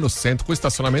 bem no centro, com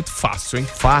estacionamento fácil, hein?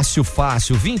 Fácil.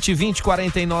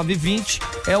 2020-4920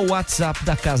 é o WhatsApp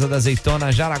da Casa da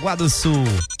Azeitona, Jaraguá do Sul.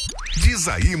 Diz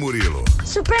aí, Murilo.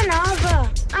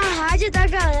 Supernova, a rádio da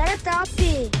galera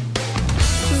top.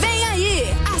 Vem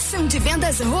aí, ação de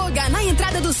vendas Roga na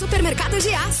entrada do supermercado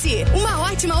Giasse. Uma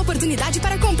ótima oportunidade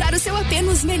para comprar o seu AP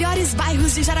nos melhores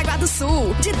bairros de Jaraguá do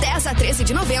Sul. De 10 a 13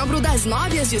 de novembro, das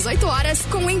 9 às 18 horas,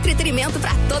 com entretenimento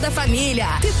para toda a família.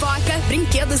 Pipoca,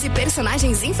 brinquedos e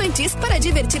personagens infantis para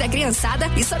divertir a criançada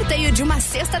e sorteio de uma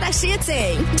cesta da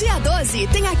Schutzenfest. Dia 12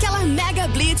 tem aquela Mega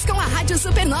Blitz com a Rádio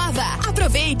Supernova.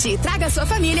 Aproveite, traga sua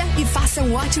família e faça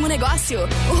um ótimo negócio.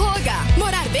 Roga,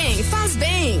 morar bem, faz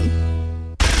bem.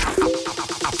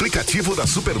 Aplicativo da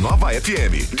Supernova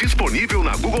FM. Disponível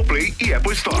na Google Play e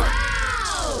Apple Store. Uau!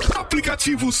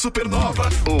 Aplicativo Supernova.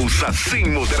 Ouça sem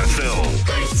moderação.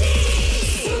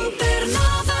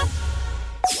 Supernova.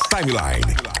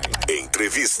 Timeline.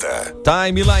 Entrevista.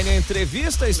 Timeline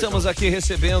Entrevista. Estamos aqui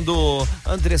recebendo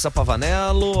Andresa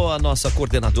Pavanello, a nossa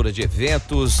coordenadora de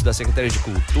eventos da Secretaria de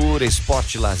Cultura,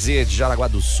 Esporte e Lazer de Jaraguá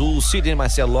do Sul, Sidnei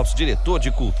Marcelo Lopes, diretor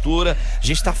de Cultura. A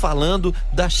gente está falando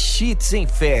da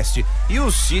Schutzenfest. E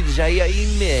o Cid já ia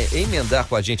emendar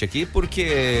com a gente aqui, porque...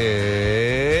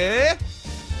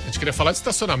 A gente queria falar de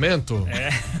estacionamento.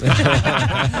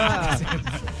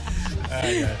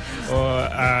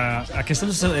 A questão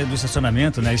do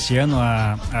estacionamento, né? Este ano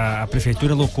a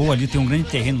Prefeitura alocou ali, tem um grande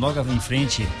terreno logo em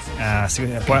frente,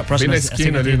 próxima à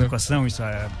Secretaria de Educação, isso,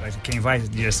 quem vai em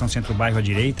direção centro-bairro à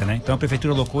direita, né? Então a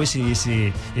Prefeitura alocou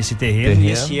esse terreno.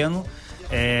 E este ano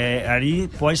ali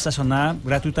pode estacionar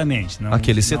gratuitamente. Não,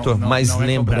 aquele setor, mas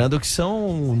lembrando cobrado. Que são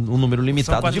um número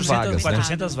limitado de vagas,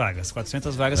 400 né?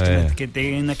 400 vagas que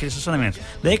tem naquele estacionamento.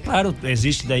 Daí, claro,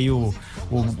 existe daí o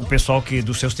pessoal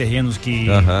dos seus terrenos que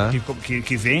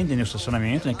vendem no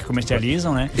estacionamento, né, que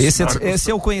comercializam, né?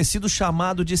 Esse é o conhecido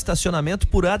chamado de estacionamento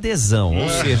por adesão, ou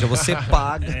seja, você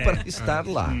paga para estar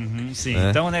lá. Sim,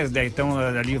 então, né,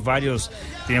 ali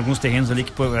tem alguns terrenos ali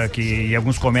e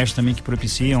alguns comércios também que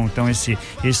propiciam, então, esses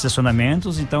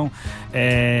estacionamentos, então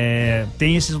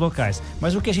tem esses locais.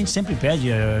 Mas o que a gente sempre pede,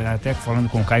 até falando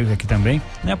com o Caio aqui também,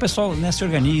 né, o pessoal, né, se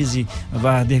organize,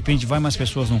 de repente vai mais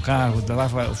pessoas no carro, lá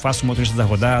faça o motorista da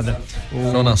rodada,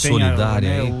 Zona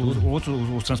solidária,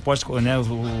 os transportes, né,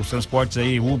 os transportes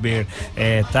aí, Uber,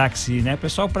 táxi, né,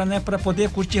 pessoal, para poder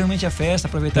curtir realmente a festa,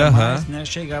 aproveitar mais, né,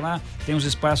 chega lá, tem uns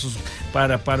espaços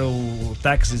para o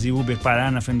táxis e Uber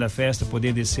parar na frente da festa,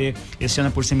 poder descer. Esse ano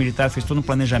a Polícia Militar fez todo um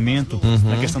planejamento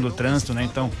na questão do trânsito, né?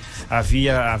 Então a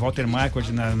Walter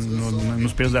Marquardt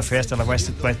nos períodos da festa, ela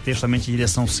vai ter somente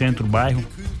direção centro-bairro,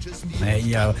 né?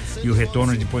 E o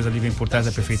retorno depois ali vem por trás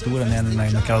da Prefeitura, né?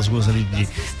 Naquelas ruas ali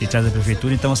de trás da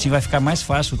Prefeitura. Então assim vai ficar mais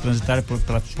fácil transitar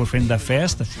por frente da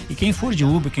festa, e quem for de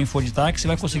Uber, quem for de táxi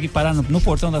vai conseguir parar no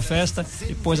portão da festa,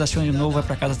 depois aciona de novo, vai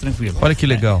para casa tranquilo. Olha que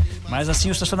legal. Mas assim,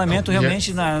 o estacionamento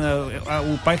realmente,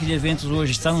 o parque de eventos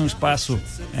hoje está num espaço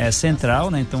central,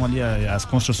 né? Então ali as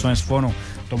construções foram foram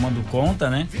tomando conta,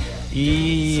 né?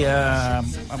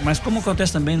 Mas como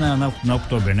acontece também na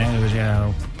Oktober, né?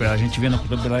 A gente vê na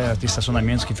Oktober lá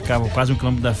estacionamentos que ficavam quase 1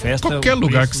 quilômetro da festa. Qualquer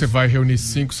lugar que você vai reunir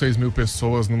 5, 6 mil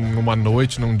pessoas numa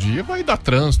noite, num dia, vai dar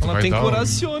trânsito,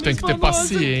 tem que ter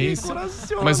paciência.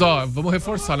 Mas vamos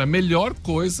reforçar, né? A melhor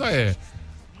coisa é,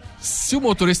 se o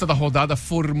motorista da rodada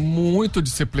for muito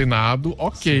disciplinado,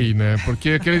 ok, né?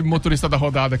 Porque aquele motorista da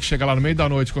rodada que chega lá no meio da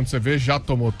noite, quando você vê, já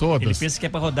tomou todas. Ele pensa que é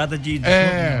pra rodada de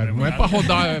não é pra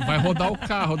rodar, vai rodar o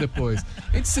carro depois.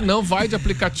 A gente, se não, vai de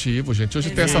aplicativo, gente. Hoje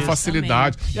tem essa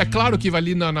facilidade. E é claro que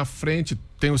ali na frente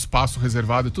tem o espaço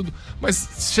reservado e tudo,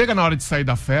 mas chega na hora de sair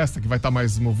da festa, que vai estar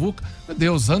mais muvuca, meu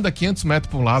Deus, anda 500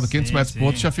 metros para um lado, 500 metros para o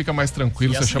outro, já fica mais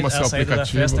tranquilo, você chama seu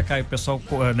aplicativo. Da festa, Caio, o pessoal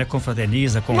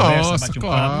confraterniza, conversa, bate um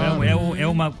papo,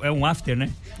 é um after,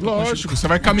 né? Lógico, você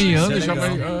vai caminhando e já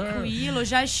vai... Tranquilo,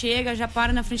 já chega, já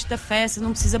para na frente da festa,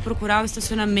 não precisa procurar o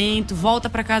estacionamento, volta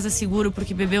para casa seguro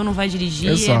porque bebeu não vai dirigir,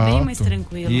 Exato. É bem mais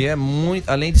tranquilo. E é muito,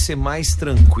 além de ser mais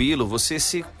tranquilo, você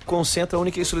se concentra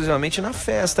única e exclusivamente na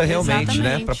festa, realmente,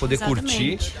 né? Pra poder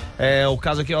curtir. O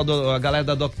caso aqui, a galera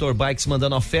da Dr. Bikes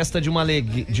mandando a festa de uma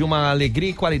alegria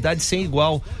e qualidade sem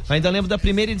igual. Ainda lembro da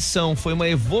primeira edição, foi uma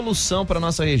evolução para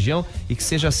nossa região e que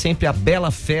seja sempre a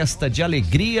bela festa de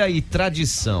alegria e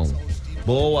tradição.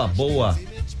 Boa.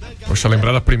 Poxa,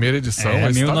 lembrar da primeira edição,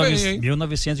 mas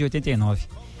 1989.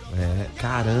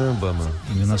 Caramba, mano.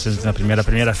 Na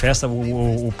primeira festa,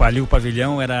 o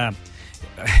pavilhão era...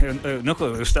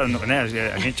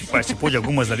 a gente participou de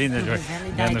algumas ali, né?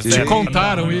 Te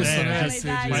contaram isso, né?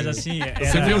 Mas assim,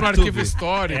 você viu no arquivo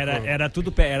histórico. Era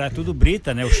tudo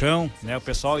brita, né? O chão, né? O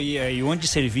pessoal ia, e onde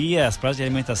servia as praças de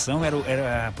alimentação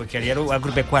era porque ali era o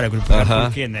agropecuário,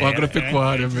 porque, né? O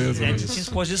agropecuário mesmo. Tinha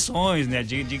exposições, né?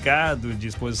 De gado, de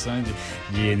exposição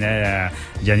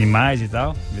de animais e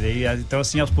tal. Então,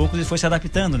 assim, aos poucos ele foi se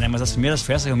adaptando, né? Mas as primeiras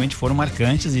festas realmente foram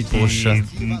marcantes e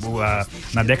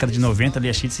na década de 90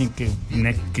 ali a Schutzenfest,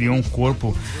 né, criou um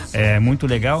corpo muito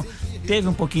legal. Teve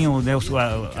um pouquinho, né,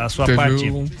 a sua parte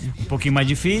um pouquinho mais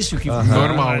difícil, que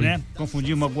normal, né?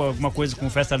 Confundir alguma coisa com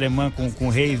festa alemã, com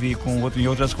rave, em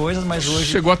outras coisas, mas hoje...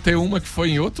 Chegou a ter uma que foi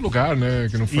em outro lugar, né?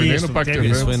 Que não foi nem no Parque de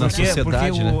Eventos. Foi na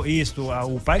sociedade, né?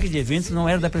 O Parque de Eventos não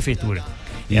era da Prefeitura.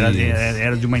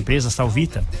 Era de uma empresa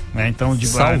Salvita, né? Então,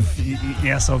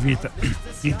 a Salvita.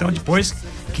 Então, depois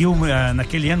que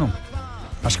naquele ano,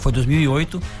 acho que foi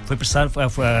 2008, foi precisar,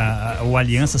 o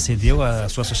Aliança cedeu a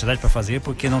sua sociedade para fazer,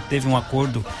 porque não teve um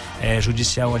acordo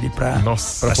judicial ali para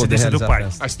poder cedência do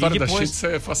parque. A história da Schutz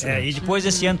é fascinante. E depois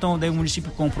desse ano, então, daí o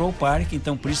município comprou o parque,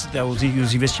 então por isso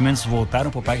os investimentos voltaram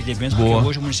para o parque de eventos, porque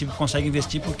hoje o município consegue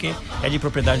investir porque é de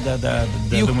propriedade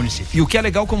do município. E o que é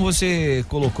legal, como você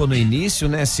colocou no início,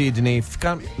 né, Sidnei,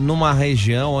 ficar numa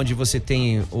região onde você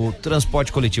tem o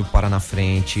transporte coletivo para na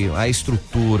frente, a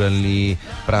estrutura ali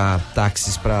para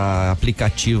táxis, para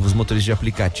aplicativos, motoristas de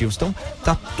aplicativos. Então,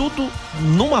 tá tudo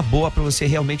numa boa para você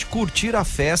realmente curtir a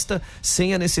festa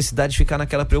sem a necessidade de ficar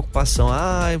naquela preocupação.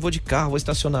 Eu vou de carro, vou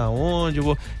estacionar onde?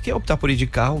 Quem optar por ir de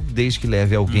carro, desde que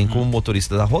leve alguém como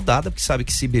motorista da rodada, porque sabe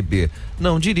que se beber,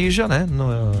 não dirija, né?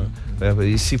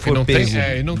 E se for não pego...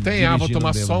 não tem, vou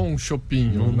tomar só um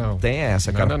chopinho. Não tem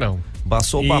essa, cara. Não.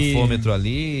 Passou o bafômetro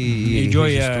ali e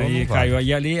Joey e Caio,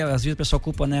 e ali às vezes o pessoal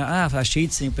culpa, né? A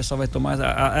Schutzenfest, o pessoal vai tomar.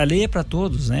 A lei é pra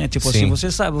todos, né? Tipo assim,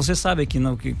 você sabe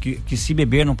que se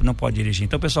beber não pode dirigir.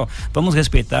 Então, pessoal, vamos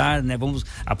respeitar, né? Vamos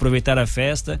aproveitar a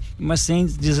festa, mas sem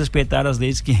desrespeitar as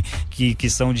leis que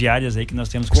são diárias aí, que nós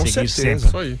temos que seguir sempre.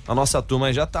 Isso aí. A nossa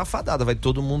turma já tá afadada, vai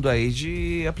todo mundo aí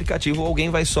de aplicativo, alguém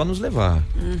vai só nos levar.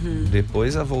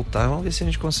 Depois a voltar, vamos ver se a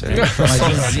gente consegue.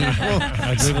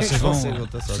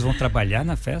 Vocês vão trabalhar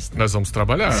na festa? Nós vamos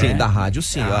trabalhar. Sim, da rádio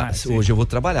sim. Hoje eu vou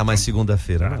trabalhar, mas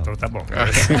segunda-feira então tá bom.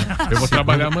 Eu vou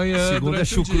trabalhar amanhã. Segunda é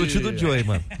chucrute do Joey,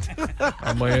 mano.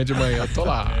 Amanhã de manhã eu tô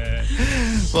lá.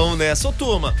 Vamos nessa. Ô,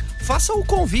 turma, faça o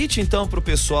convite então pro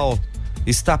pessoal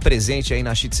estar presente aí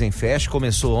na Schutzenfest.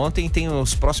 Começou ontem e tem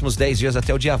os próximos 10 dias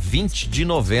até o dia 20 de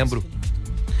novembro.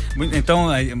 Então,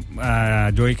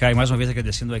 a Joey Caio, mais uma vez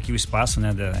agradecendo aqui o espaço,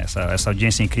 né, essa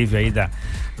audiência incrível aí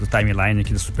do timeline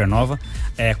aqui da Supernova.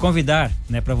 Convidar,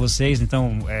 né, para vocês,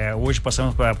 então, hoje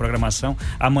passamos para a programação,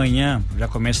 amanhã já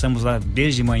começamos lá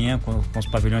desde manhã com os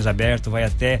pavilhões abertos, vai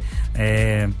até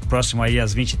próximo aí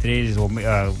às 23 ou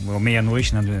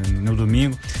meia-noite, né, no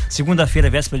domingo. Segunda-feira,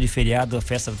 véspera de feriado, a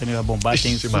festa também vai bombar,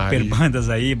 tem super bandas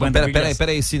aí.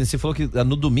 Peraí, Sidnei, você falou que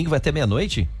no domingo vai até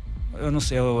meia-noite? Eu não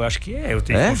sei, eu acho que eu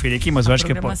tenho que conferir aqui, mas eu acho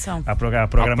que é a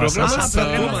programação.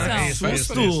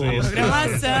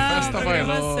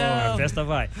 A festa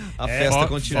vai. A festa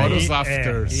continua. Fora os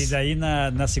afters. E daí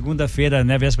na segunda-feira,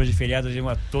 né, véspera de feriado, a gente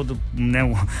todo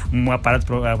um aparato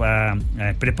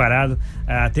preparado.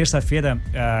 A terça-feira,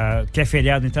 que é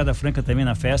feriado, entrada franca também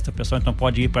na festa, o pessoal então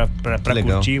pode ir para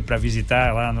curtir, para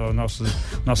visitar lá no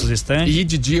nossos estandes. E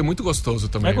de dia é muito gostoso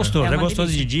também. É gostoso, é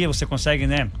gostoso de dia, você consegue,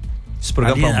 né?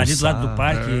 Ali do lado do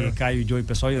parque, Caio e Joey, o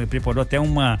pessoal preparou até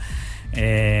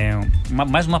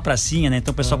mais uma pracinha, né?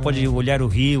 Então o pessoal pode olhar o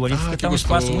rio, ali fica um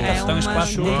espaço muito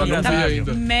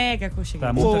agradável. Mega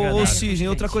aconchegante. Ô Sidnei,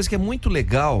 outra coisa que é muito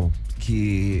legal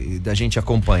que da gente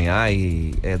acompanhar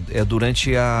é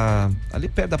durante ali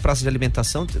perto da praça de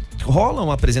alimentação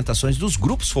rolam apresentações dos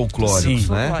grupos folclóricos,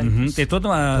 né? Uhum, tem toda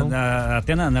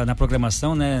até na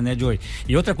programação, né, Joey?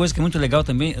 E outra coisa que é muito legal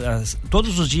também,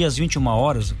 todos os dias 21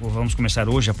 horas, vamos começar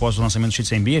hoje após o lançamento do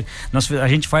Schutzenfest, a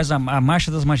gente faz a Marcha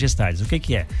das Majestades. O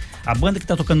que é? A banda que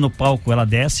está tocando no palco, ela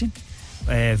desce,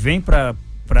 vem para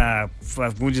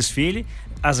um desfile,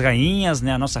 as rainhas,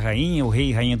 né, a nossa rainha, o rei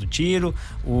e rainha do tiro,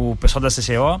 o pessoal da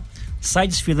CCO sai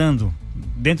desfilando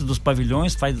dentro dos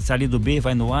pavilhões, faz ali do B,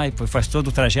 vai no A, faz todo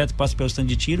o trajeto, passa pelo stand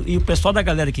de tiro, e o pessoal da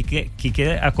galera que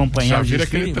quer acompanhar o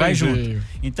desfile vai junto.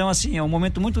 Então assim, é um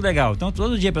momento muito legal. Então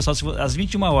todo dia, pessoal, às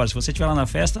 21 horas, se você estiver lá na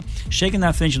festa, chegue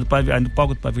na frente do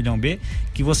palco do pavilhão B,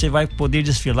 que você vai poder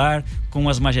desfilar com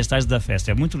as majestades da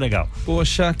festa. É muito legal.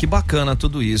 Poxa, que bacana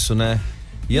tudo isso, né?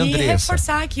 E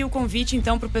reforçar aqui o convite,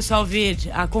 então, para o pessoal vir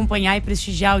acompanhar e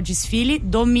prestigiar o desfile.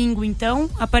 Domingo, então,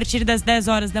 a partir das 10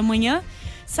 horas da manhã,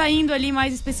 saindo ali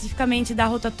mais especificamente da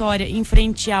rotatória em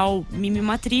frente ao Mime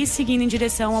Matriz, seguindo em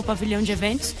direção ao pavilhão de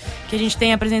eventos, que a gente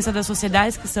tem a presença das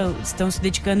sociedades que estão se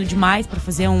dedicando demais para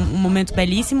fazer um momento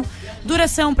belíssimo.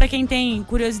 Duração, para quem tem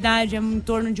curiosidade, é em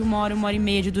torno de 1 hora, 1 hora e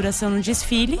meia de duração no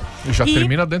desfile. E já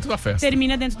termina dentro da festa.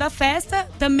 Termina dentro da festa.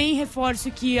 Também reforço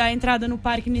que a entrada no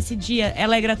parque nesse dia,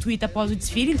 ela é gratuita após o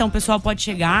desfile, então o pessoal pode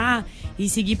chegar e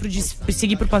seguir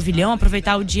pro pavilhão,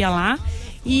 aproveitar o dia lá.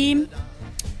 E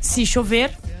se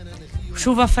chover,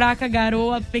 chuva fraca,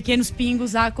 garoa, pequenos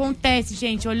pingos, acontece,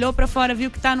 gente. Olhou pra fora, viu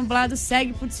que tá nublado,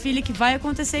 segue pro desfile que vai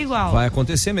acontecer igual. Vai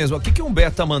acontecer mesmo. O que o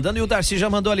Humberto tá mandando, e o Darcy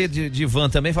já mandou ali de van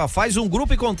também, faz um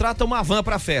grupo e contrata uma van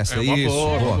pra festa. Isso,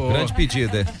 boa. Grande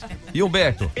pedida. E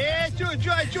Humberto? Tio,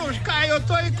 Caio, eu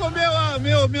tô aí com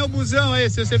o meu busão aí,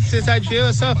 se você precisar de eu,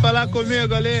 é só falar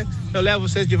comigo ali, eu levo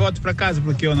vocês de volta pra casa,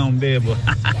 porque eu não bebo.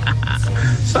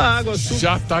 Só água, suco.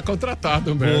 Já tá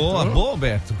contratado, Humberto. Boa,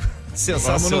 Humberto.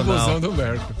 Sensacional. Vamos no busão do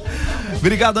Humberto.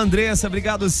 Obrigado, Andresa.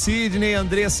 Obrigado, Sidnei.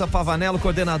 Andresa Pavanello,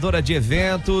 coordenadora de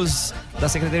eventos da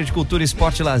Secretaria de Cultura,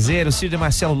 Esporte e Lazer. O Sidnei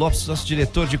Marcelo Lopes, nosso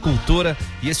diretor de cultura.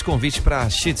 E esse convite para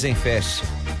Schutzenfest.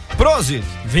 Prosit!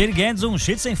 Wir gehen zum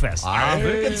Schutzenfest.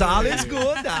 Alles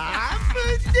gut.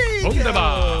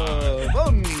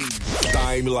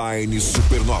 Timeline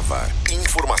Supernova.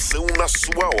 Informação na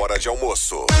sua hora de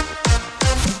almoço.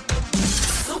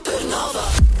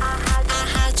 Supernova. A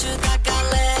rádio da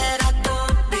galera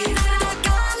top.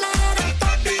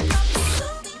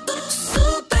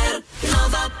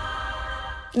 Supernova.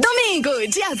 Domingo,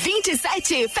 dia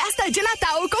 27, festa de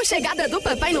Natal com chegada do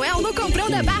Papai Noel no Comprão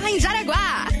da Barra em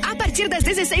Jaraguá. A partir das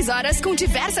 16 horas com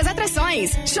diversas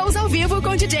atrações, shows ao vivo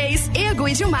com DJs Ego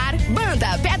e Gilmar,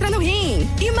 banda Pedra no Rim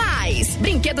e mais,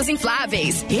 brinquedos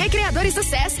infláveis, recreadores do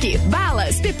Sesc,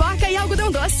 balas, pipoca e algodão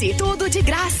doce, tudo de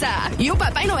graça. E o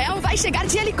Papai Noel vai chegar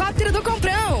de helicóptero do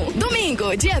Comprão.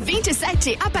 Domingo, dia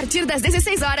 27, a partir das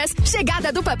 16 horas,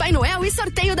 chegada do Papai Noel e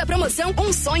sorteio da promoção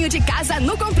Um Sonho de Casa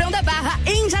no Comprão da Barra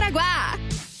em Jaraguá.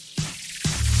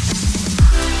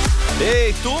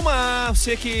 Ei, turma,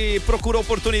 você que procura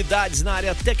oportunidades na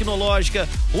área tecnológica,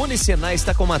 Unisenai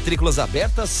está com matrículas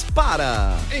abertas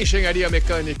para engenharia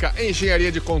mecânica,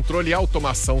 engenharia de controle e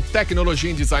automação, tecnologia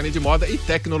em design de moda e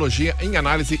tecnologia em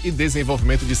análise e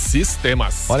desenvolvimento de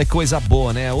sistemas. Olha que coisa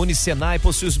boa, né? A Unisenai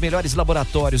possui os melhores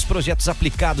laboratórios, projetos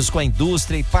aplicados com a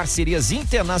indústria e parcerias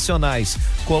internacionais.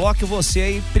 Coloque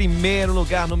você em primeiro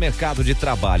lugar no mercado de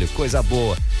trabalho. Coisa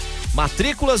boa.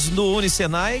 Matrículas no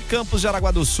Unisenai, campus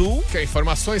Jaraguá do Sul. Quer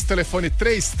informações? Telefone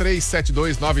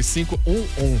 33729511.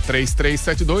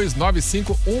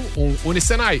 33729511.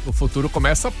 Unisenai, o futuro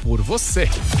começa por você.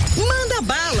 Manda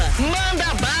bala!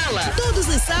 Manda bala! Todos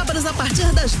os sábados a partir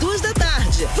das 2 da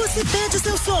tarde. Você pede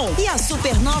seu som e a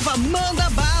Supernova manda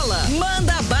bala!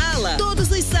 Manda bala! Todos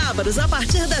os sábados a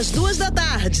partir das 2 da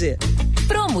tarde.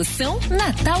 Promoção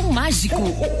Natal Mágico.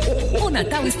 O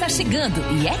Natal está chegando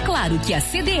e é claro que a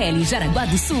CDL Jaraguá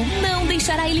do Sul não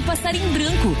deixará ele passar em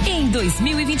branco. Em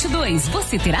 2022,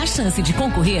 você terá a chance de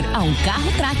concorrer a um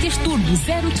carro Tracker Turbo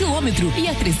 0 km e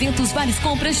a 300 vales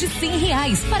compras de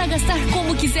R$100 para gastar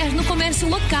como quiser no comércio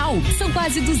local. São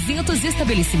quase 200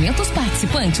 estabelecimentos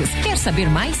participantes. Quer saber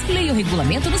mais? Leia o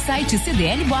regulamento no site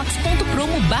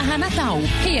cdlbox.promo/Natal.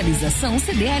 Realização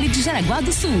CDL de Jaraguá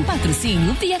do Sul.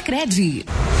 Patrocínio Via Cred.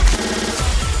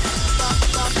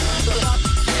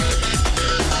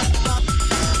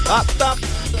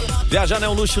 Viajar não é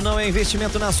um luxo, não é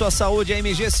investimento na sua saúde. A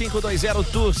MG 520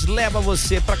 Tours leva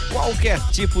você para qualquer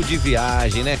tipo de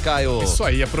viagem, né, Caio? Isso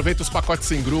aí, aproveita os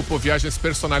pacotes em grupo, viagens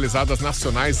personalizadas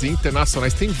nacionais e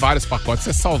internacionais. Tem vários pacotes,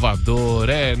 é Salvador,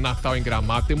 é Natal em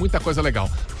Gramado, tem muita coisa legal.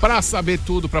 Para saber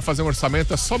tudo, para fazer um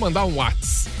orçamento, é só mandar um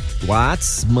WhatsApp.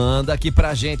 Manda aqui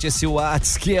pra gente esse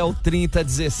WhatsApp que é o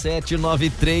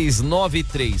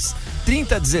 3017-9393.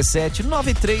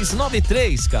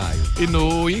 3017-9393, Caio. E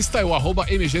no Insta é o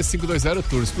 @MG 520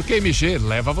 Tours, porque MG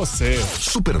leva você.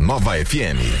 Supernova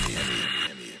FM.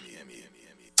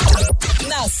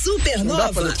 Na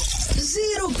Supernova,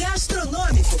 Giro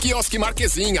Gastronômico. Quiosque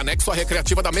Marquezinha, anexo à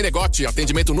recreativa da Menegote.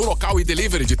 Atendimento no local e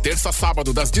delivery de terça a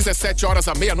sábado, das 17 horas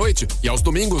à meia-noite e aos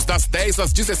domingos, das 10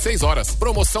 às 16 horas.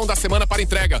 Promoção da semana para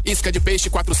entrega. Isca de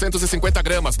peixe 450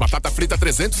 gramas, batata frita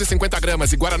 350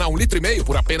 gramas e Guaraná 1,5 litro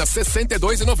por apenas R$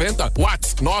 62,90.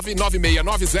 WhatsApp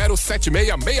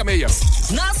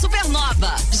 996907666. Na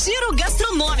Supernova, Giro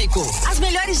Gastronômico. As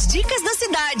melhores dicas da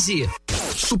cidade.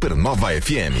 Supernova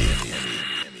FM.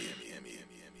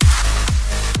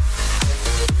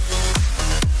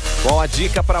 Bom, a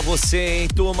dica pra você, hein,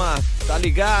 turma? Tá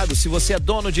ligado? Se você é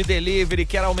dono de delivery e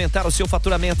quer aumentar o seu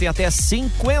faturamento em até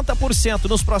 50%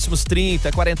 nos próximos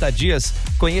 30, 40 dias,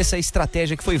 conheça a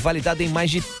estratégia que foi validada em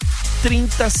mais de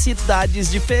 30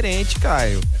 cidades diferentes,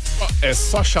 Caio. É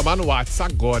só chamar no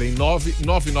WhatsApp agora em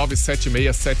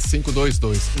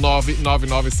 999767522.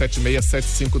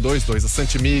 999767522. A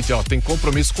Santimídia, tem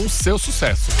compromisso com o seu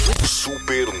sucesso.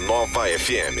 Supernova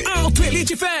FM. Auto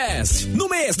Elite Fest. No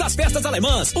mês das festas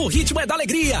alemãs, o ritmo é da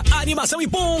alegria, animação e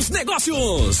bons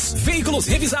negócios. Veículos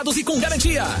revisados e com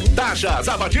garantia. Taxas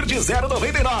a partir de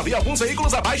 0,99 e alguns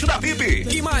veículos abaixo da FIP.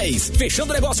 E mais,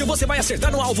 fechando o negócio, você vai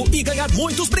acertar no alvo e ganhar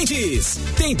muitos brindes.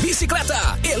 Tem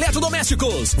bicicleta,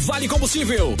 eletrodomésticos, vale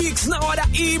combustível, Pix na hora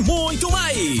e muito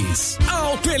mais.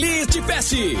 Auto Elite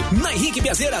Fest. Na Henrique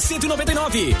Piazeira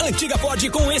 199. Antiga Ford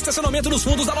com estacionamento nos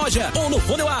fundos da loja. Ou no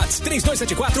Fone WhatsApp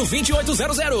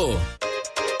 3274-2800.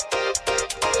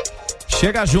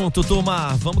 Chega junto,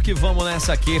 turma. Vamos que vamos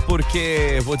nessa aqui,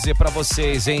 porque vou dizer pra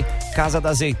vocês, hein? Casa da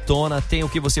Azeitona tem o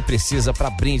que você precisa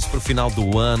pra brindes pro final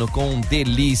do ano, com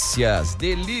delícias.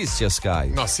 Delícias,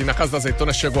 Caio. Nossa, e na Casa da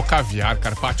Azeitona chegou caviar,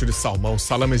 carpaccio de salmão,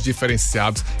 salames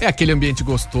diferenciados. É aquele ambiente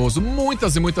gostoso,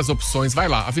 muitas e muitas opções. Vai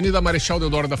lá, Avenida Marechal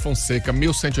Deodoro da Fonseca,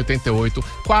 1188,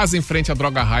 quase em frente à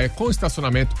Droga Raia, com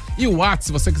estacionamento. E o WhatsApp,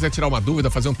 se você quiser tirar uma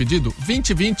dúvida, fazer um pedido,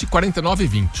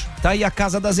 2020-4920. Tá aí a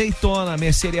Casa da Azeitona,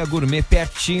 mercearia gourmet,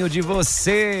 pertinho de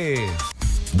você.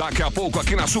 Daqui a pouco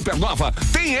aqui na Supernova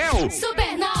tem eu.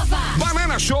 Supernova.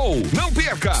 Banana Show, não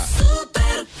perca.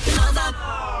 Supernova.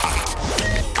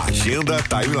 Agenda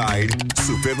Timeline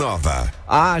Supernova.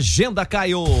 A agenda,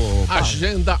 Caio.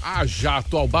 Agenda a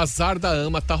jato. O Bazar da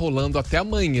Ama tá rolando até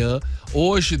amanhã.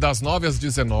 Hoje das 9 às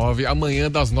 19, amanhã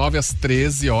das 9 às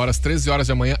 13 horas. 13 horas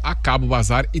de amanhã acaba o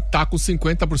bazar e tá com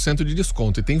 50% de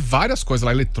desconto. E tem várias coisas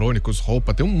lá, eletrônicos,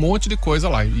 roupa, tem um monte de coisa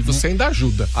lá. E você ainda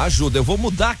ajuda. Ajuda. Eu vou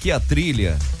mudar aqui a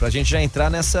trilha pra gente já entrar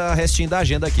nessa restinho da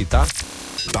agenda aqui, tá?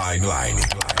 Timeline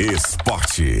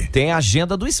Esporte. Tem a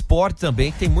agenda do esporte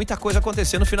também, que tem muita coisa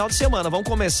acontecendo no final de semana. Vamos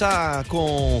começar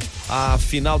com a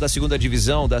final da segunda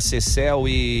divisão da CCEL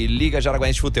e Liga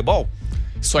Jaraguense de Futebol?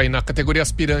 Isso aí, na categoria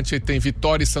aspirante tem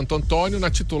Vitória e Santo Antônio, na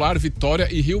titular Vitória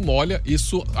e Rio Molha,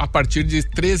 isso a partir de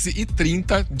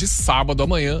 13h30 de sábado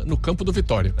amanhã no campo do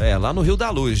Vitória. É, lá no Rio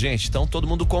da Luz, gente, então todo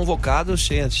mundo convocado,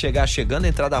 chegando,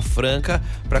 entrada franca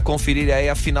para conferir aí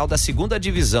a final da segunda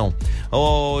divisão.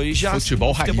 E já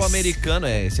futebol americano,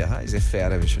 esse raiz é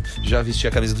fera, bicho. Já vesti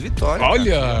a camisa do Vitória.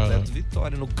 Olha! Cara, do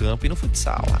Vitória no campo e no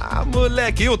futsal. Ah,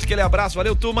 moleque, aquele abraço,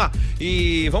 valeu, turma.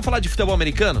 E vamos falar de futebol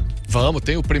americano? Vamos,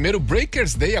 tem o primeiro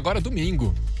Breakers Day agora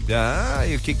domingo. Ah,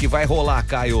 e o que vai rolar,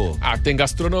 Caio? Tem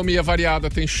gastronomia variada,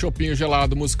 tem chopinho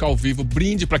gelado, música ao vivo,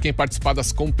 brinde pra quem participar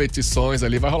das competições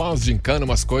ali, vai rolar umas gincanas,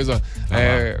 umas coisas,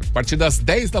 a partir das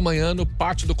 10 da manhã no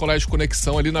pátio do Colégio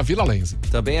Conexão ali na Vila Lense.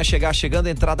 Também chegando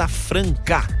a entrada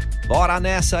franca. Bora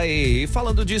nessa aí. E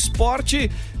falando de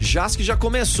esporte, que já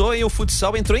começou e o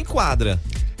futsal entrou em quadra.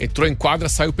 entrou em quadra,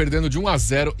 saiu perdendo de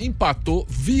 1-0, empatou,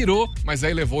 virou, mas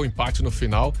aí levou o empate no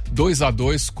final,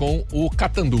 2-2 com o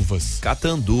Catanduvas.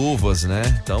 Catanduvas,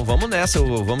 né? Então vamos nessa,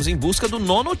 vamos em busca do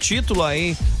 9º título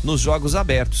aí nos Jogos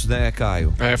Abertos, né,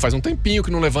 Caio? Faz um tempinho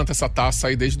que não levanta essa taça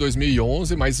aí desde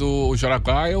 2011, mas o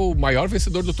Jaraguá é o maior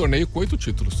vencedor do torneio com 8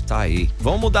 títulos. Tá aí.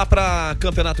 Vamos mudar para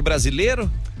Campeonato Brasileiro?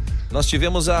 Nós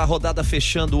tivemos a rodada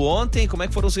fechando ontem. Como é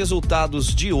que foram os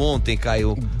resultados de ontem,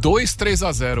 Caio?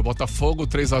 3-0, Botafogo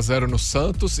 3-0 no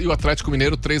Santos e o Atlético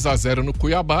Mineiro 3-0 no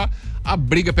Cuiabá. A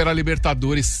briga pela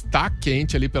Libertadores está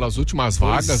quente ali pelas últimas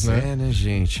vagas, né? Né,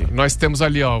 gente? Nós temos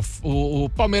ali, ó, o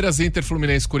Palmeiras, Inter,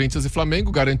 Fluminense, Corinthians e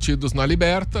Flamengo garantidos na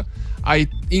Liberta. Aí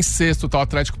em sexto tá o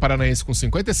Atlético Paranaense com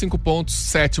 55 pontos,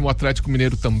 sétimo o Atlético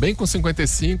Mineiro também com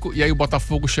 55, e aí o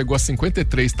Botafogo chegou a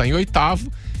 53, tá em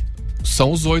oitavo.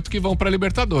 São os 8 que vão pra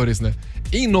Libertadores, né?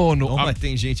 Em nono... Mas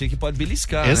tem gente aí que pode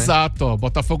beliscar, Exato, ó.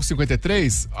 Botafogo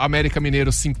 53, América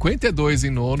Mineiro 52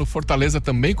 em nono, Fortaleza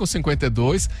também com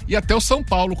 52 e até o São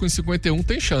Paulo com 51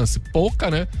 tem chance. Pouca,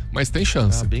 né? Mas tem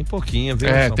chance. Bem pouquinha, viu?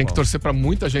 São tem que torcer pra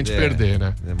muita gente perder,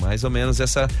 né? É mais ou menos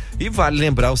essa... E vale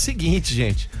lembrar o seguinte,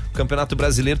 gente. O Campeonato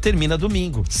Brasileiro termina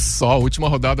domingo. Só a última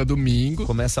rodada domingo.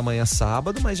 Começa amanhã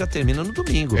sábado, mas já termina no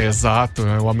domingo. Exato,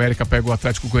 né? O América pega o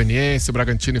Atlético Goianiense, o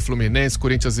Bragantino e Fluminense,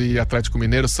 Corinthians e Atlético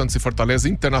Mineiro, Santos e Fortaleza,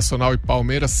 Internacional e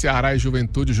Palmeiras, Ceará e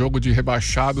Juventude, jogo de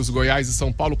rebaixados, Goiás e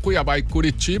São Paulo, Cuiabá e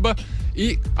Curitiba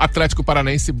e Atlético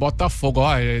Paranaense e Botafogo.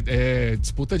 Ó, é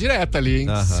disputa direta ali, hein?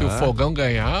 Se o Fogão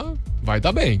ganhar, vai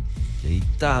dar bem.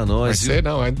 Eita, nós.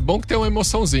 Não, é bom que tem uma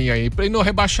emoçãozinha aí. E no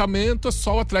rebaixamento é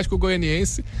só o Atlético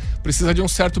Goianiense. Precisa de um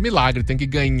certo milagre. Tem que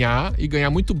ganhar e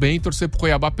ganhar muito bem. Torcer pro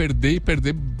Cuiabá perder e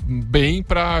perder bem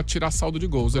pra tirar saldo de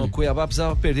gols ali. O Cuiabá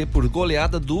precisava perder por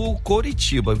goleada do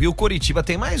Coritiba, viu? O Coritiba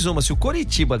tem mais uma. Se o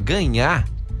Coritiba ganhar,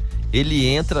 ele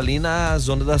entra ali na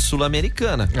zona da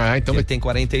Sul-Americana. Então ele tem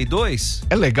 42.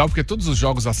 É legal porque todos os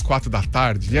jogos às 4 da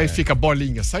tarde, e aí fica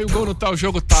bolinha. Sai o gol no tal,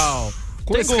 jogo tal.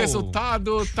 Com esse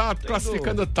resultado, tá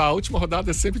classificando tal. A última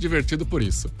rodada é sempre divertido por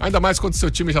isso. Ainda mais quando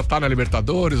seu time já tá na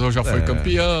Libertadores ou já foi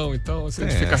campeão. Então a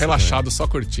gente fica relaxado só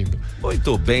curtindo.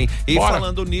 Muito bem. E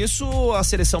falando nisso, a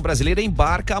seleção brasileira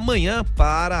embarca amanhã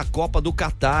para a Copa do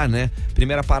Catar, né?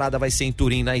 Primeira parada vai ser em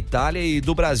Turim, na Itália, e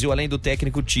do Brasil, além do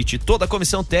técnico Tite, toda a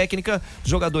comissão técnica,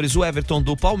 jogadores o Everton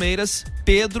do Palmeiras,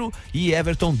 Pedro e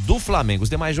Everton do Flamengo. Os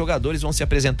demais jogadores vão se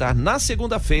apresentar na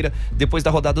segunda-feira, depois da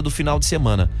rodada do final de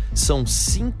semana. São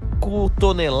 5,5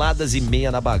 toneladas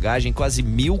na bagagem, quase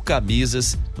 1.000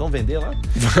 camisas. Vão vender lá?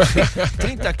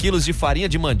 30 quilos de farinha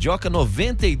de mandioca,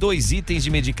 92 itens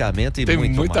de medicamento e tem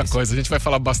muito muita mais. coisa. A gente vai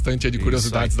falar bastante aí de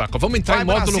curiosidades da Copa. Vamos entrar em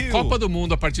módulo Brasil. Copa do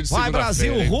Mundo a partir de segunda-feira. Vai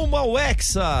Brasil, rumo ao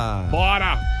Hexa.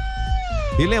 Bora!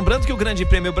 E lembrando que o Grande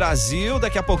Prêmio Brasil,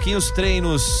 daqui a pouquinho os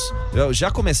treinos,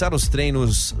 já começaram os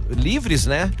treinos livres,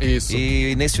 né? Isso.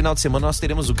 E nesse final de semana nós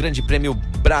teremos o Grande Prêmio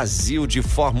Brasil de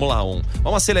Fórmula 1.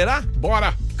 Vamos acelerar?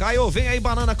 Bora! Caio, vem aí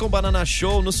Banana com Banana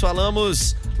Show, nos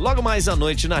falamos logo mais à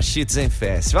noite na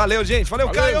Schutzenfest. Valeu, gente. Valeu,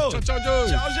 Caio. Tchau, tchau, Tchau,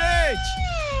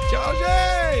 gente. Tchau,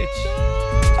 gente.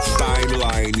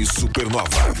 Timeline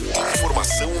Supernova.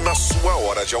 Informação na sua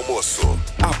hora de almoço.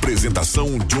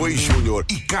 Apresentação Joey Júnior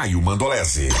e Caio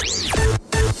Mandolesi.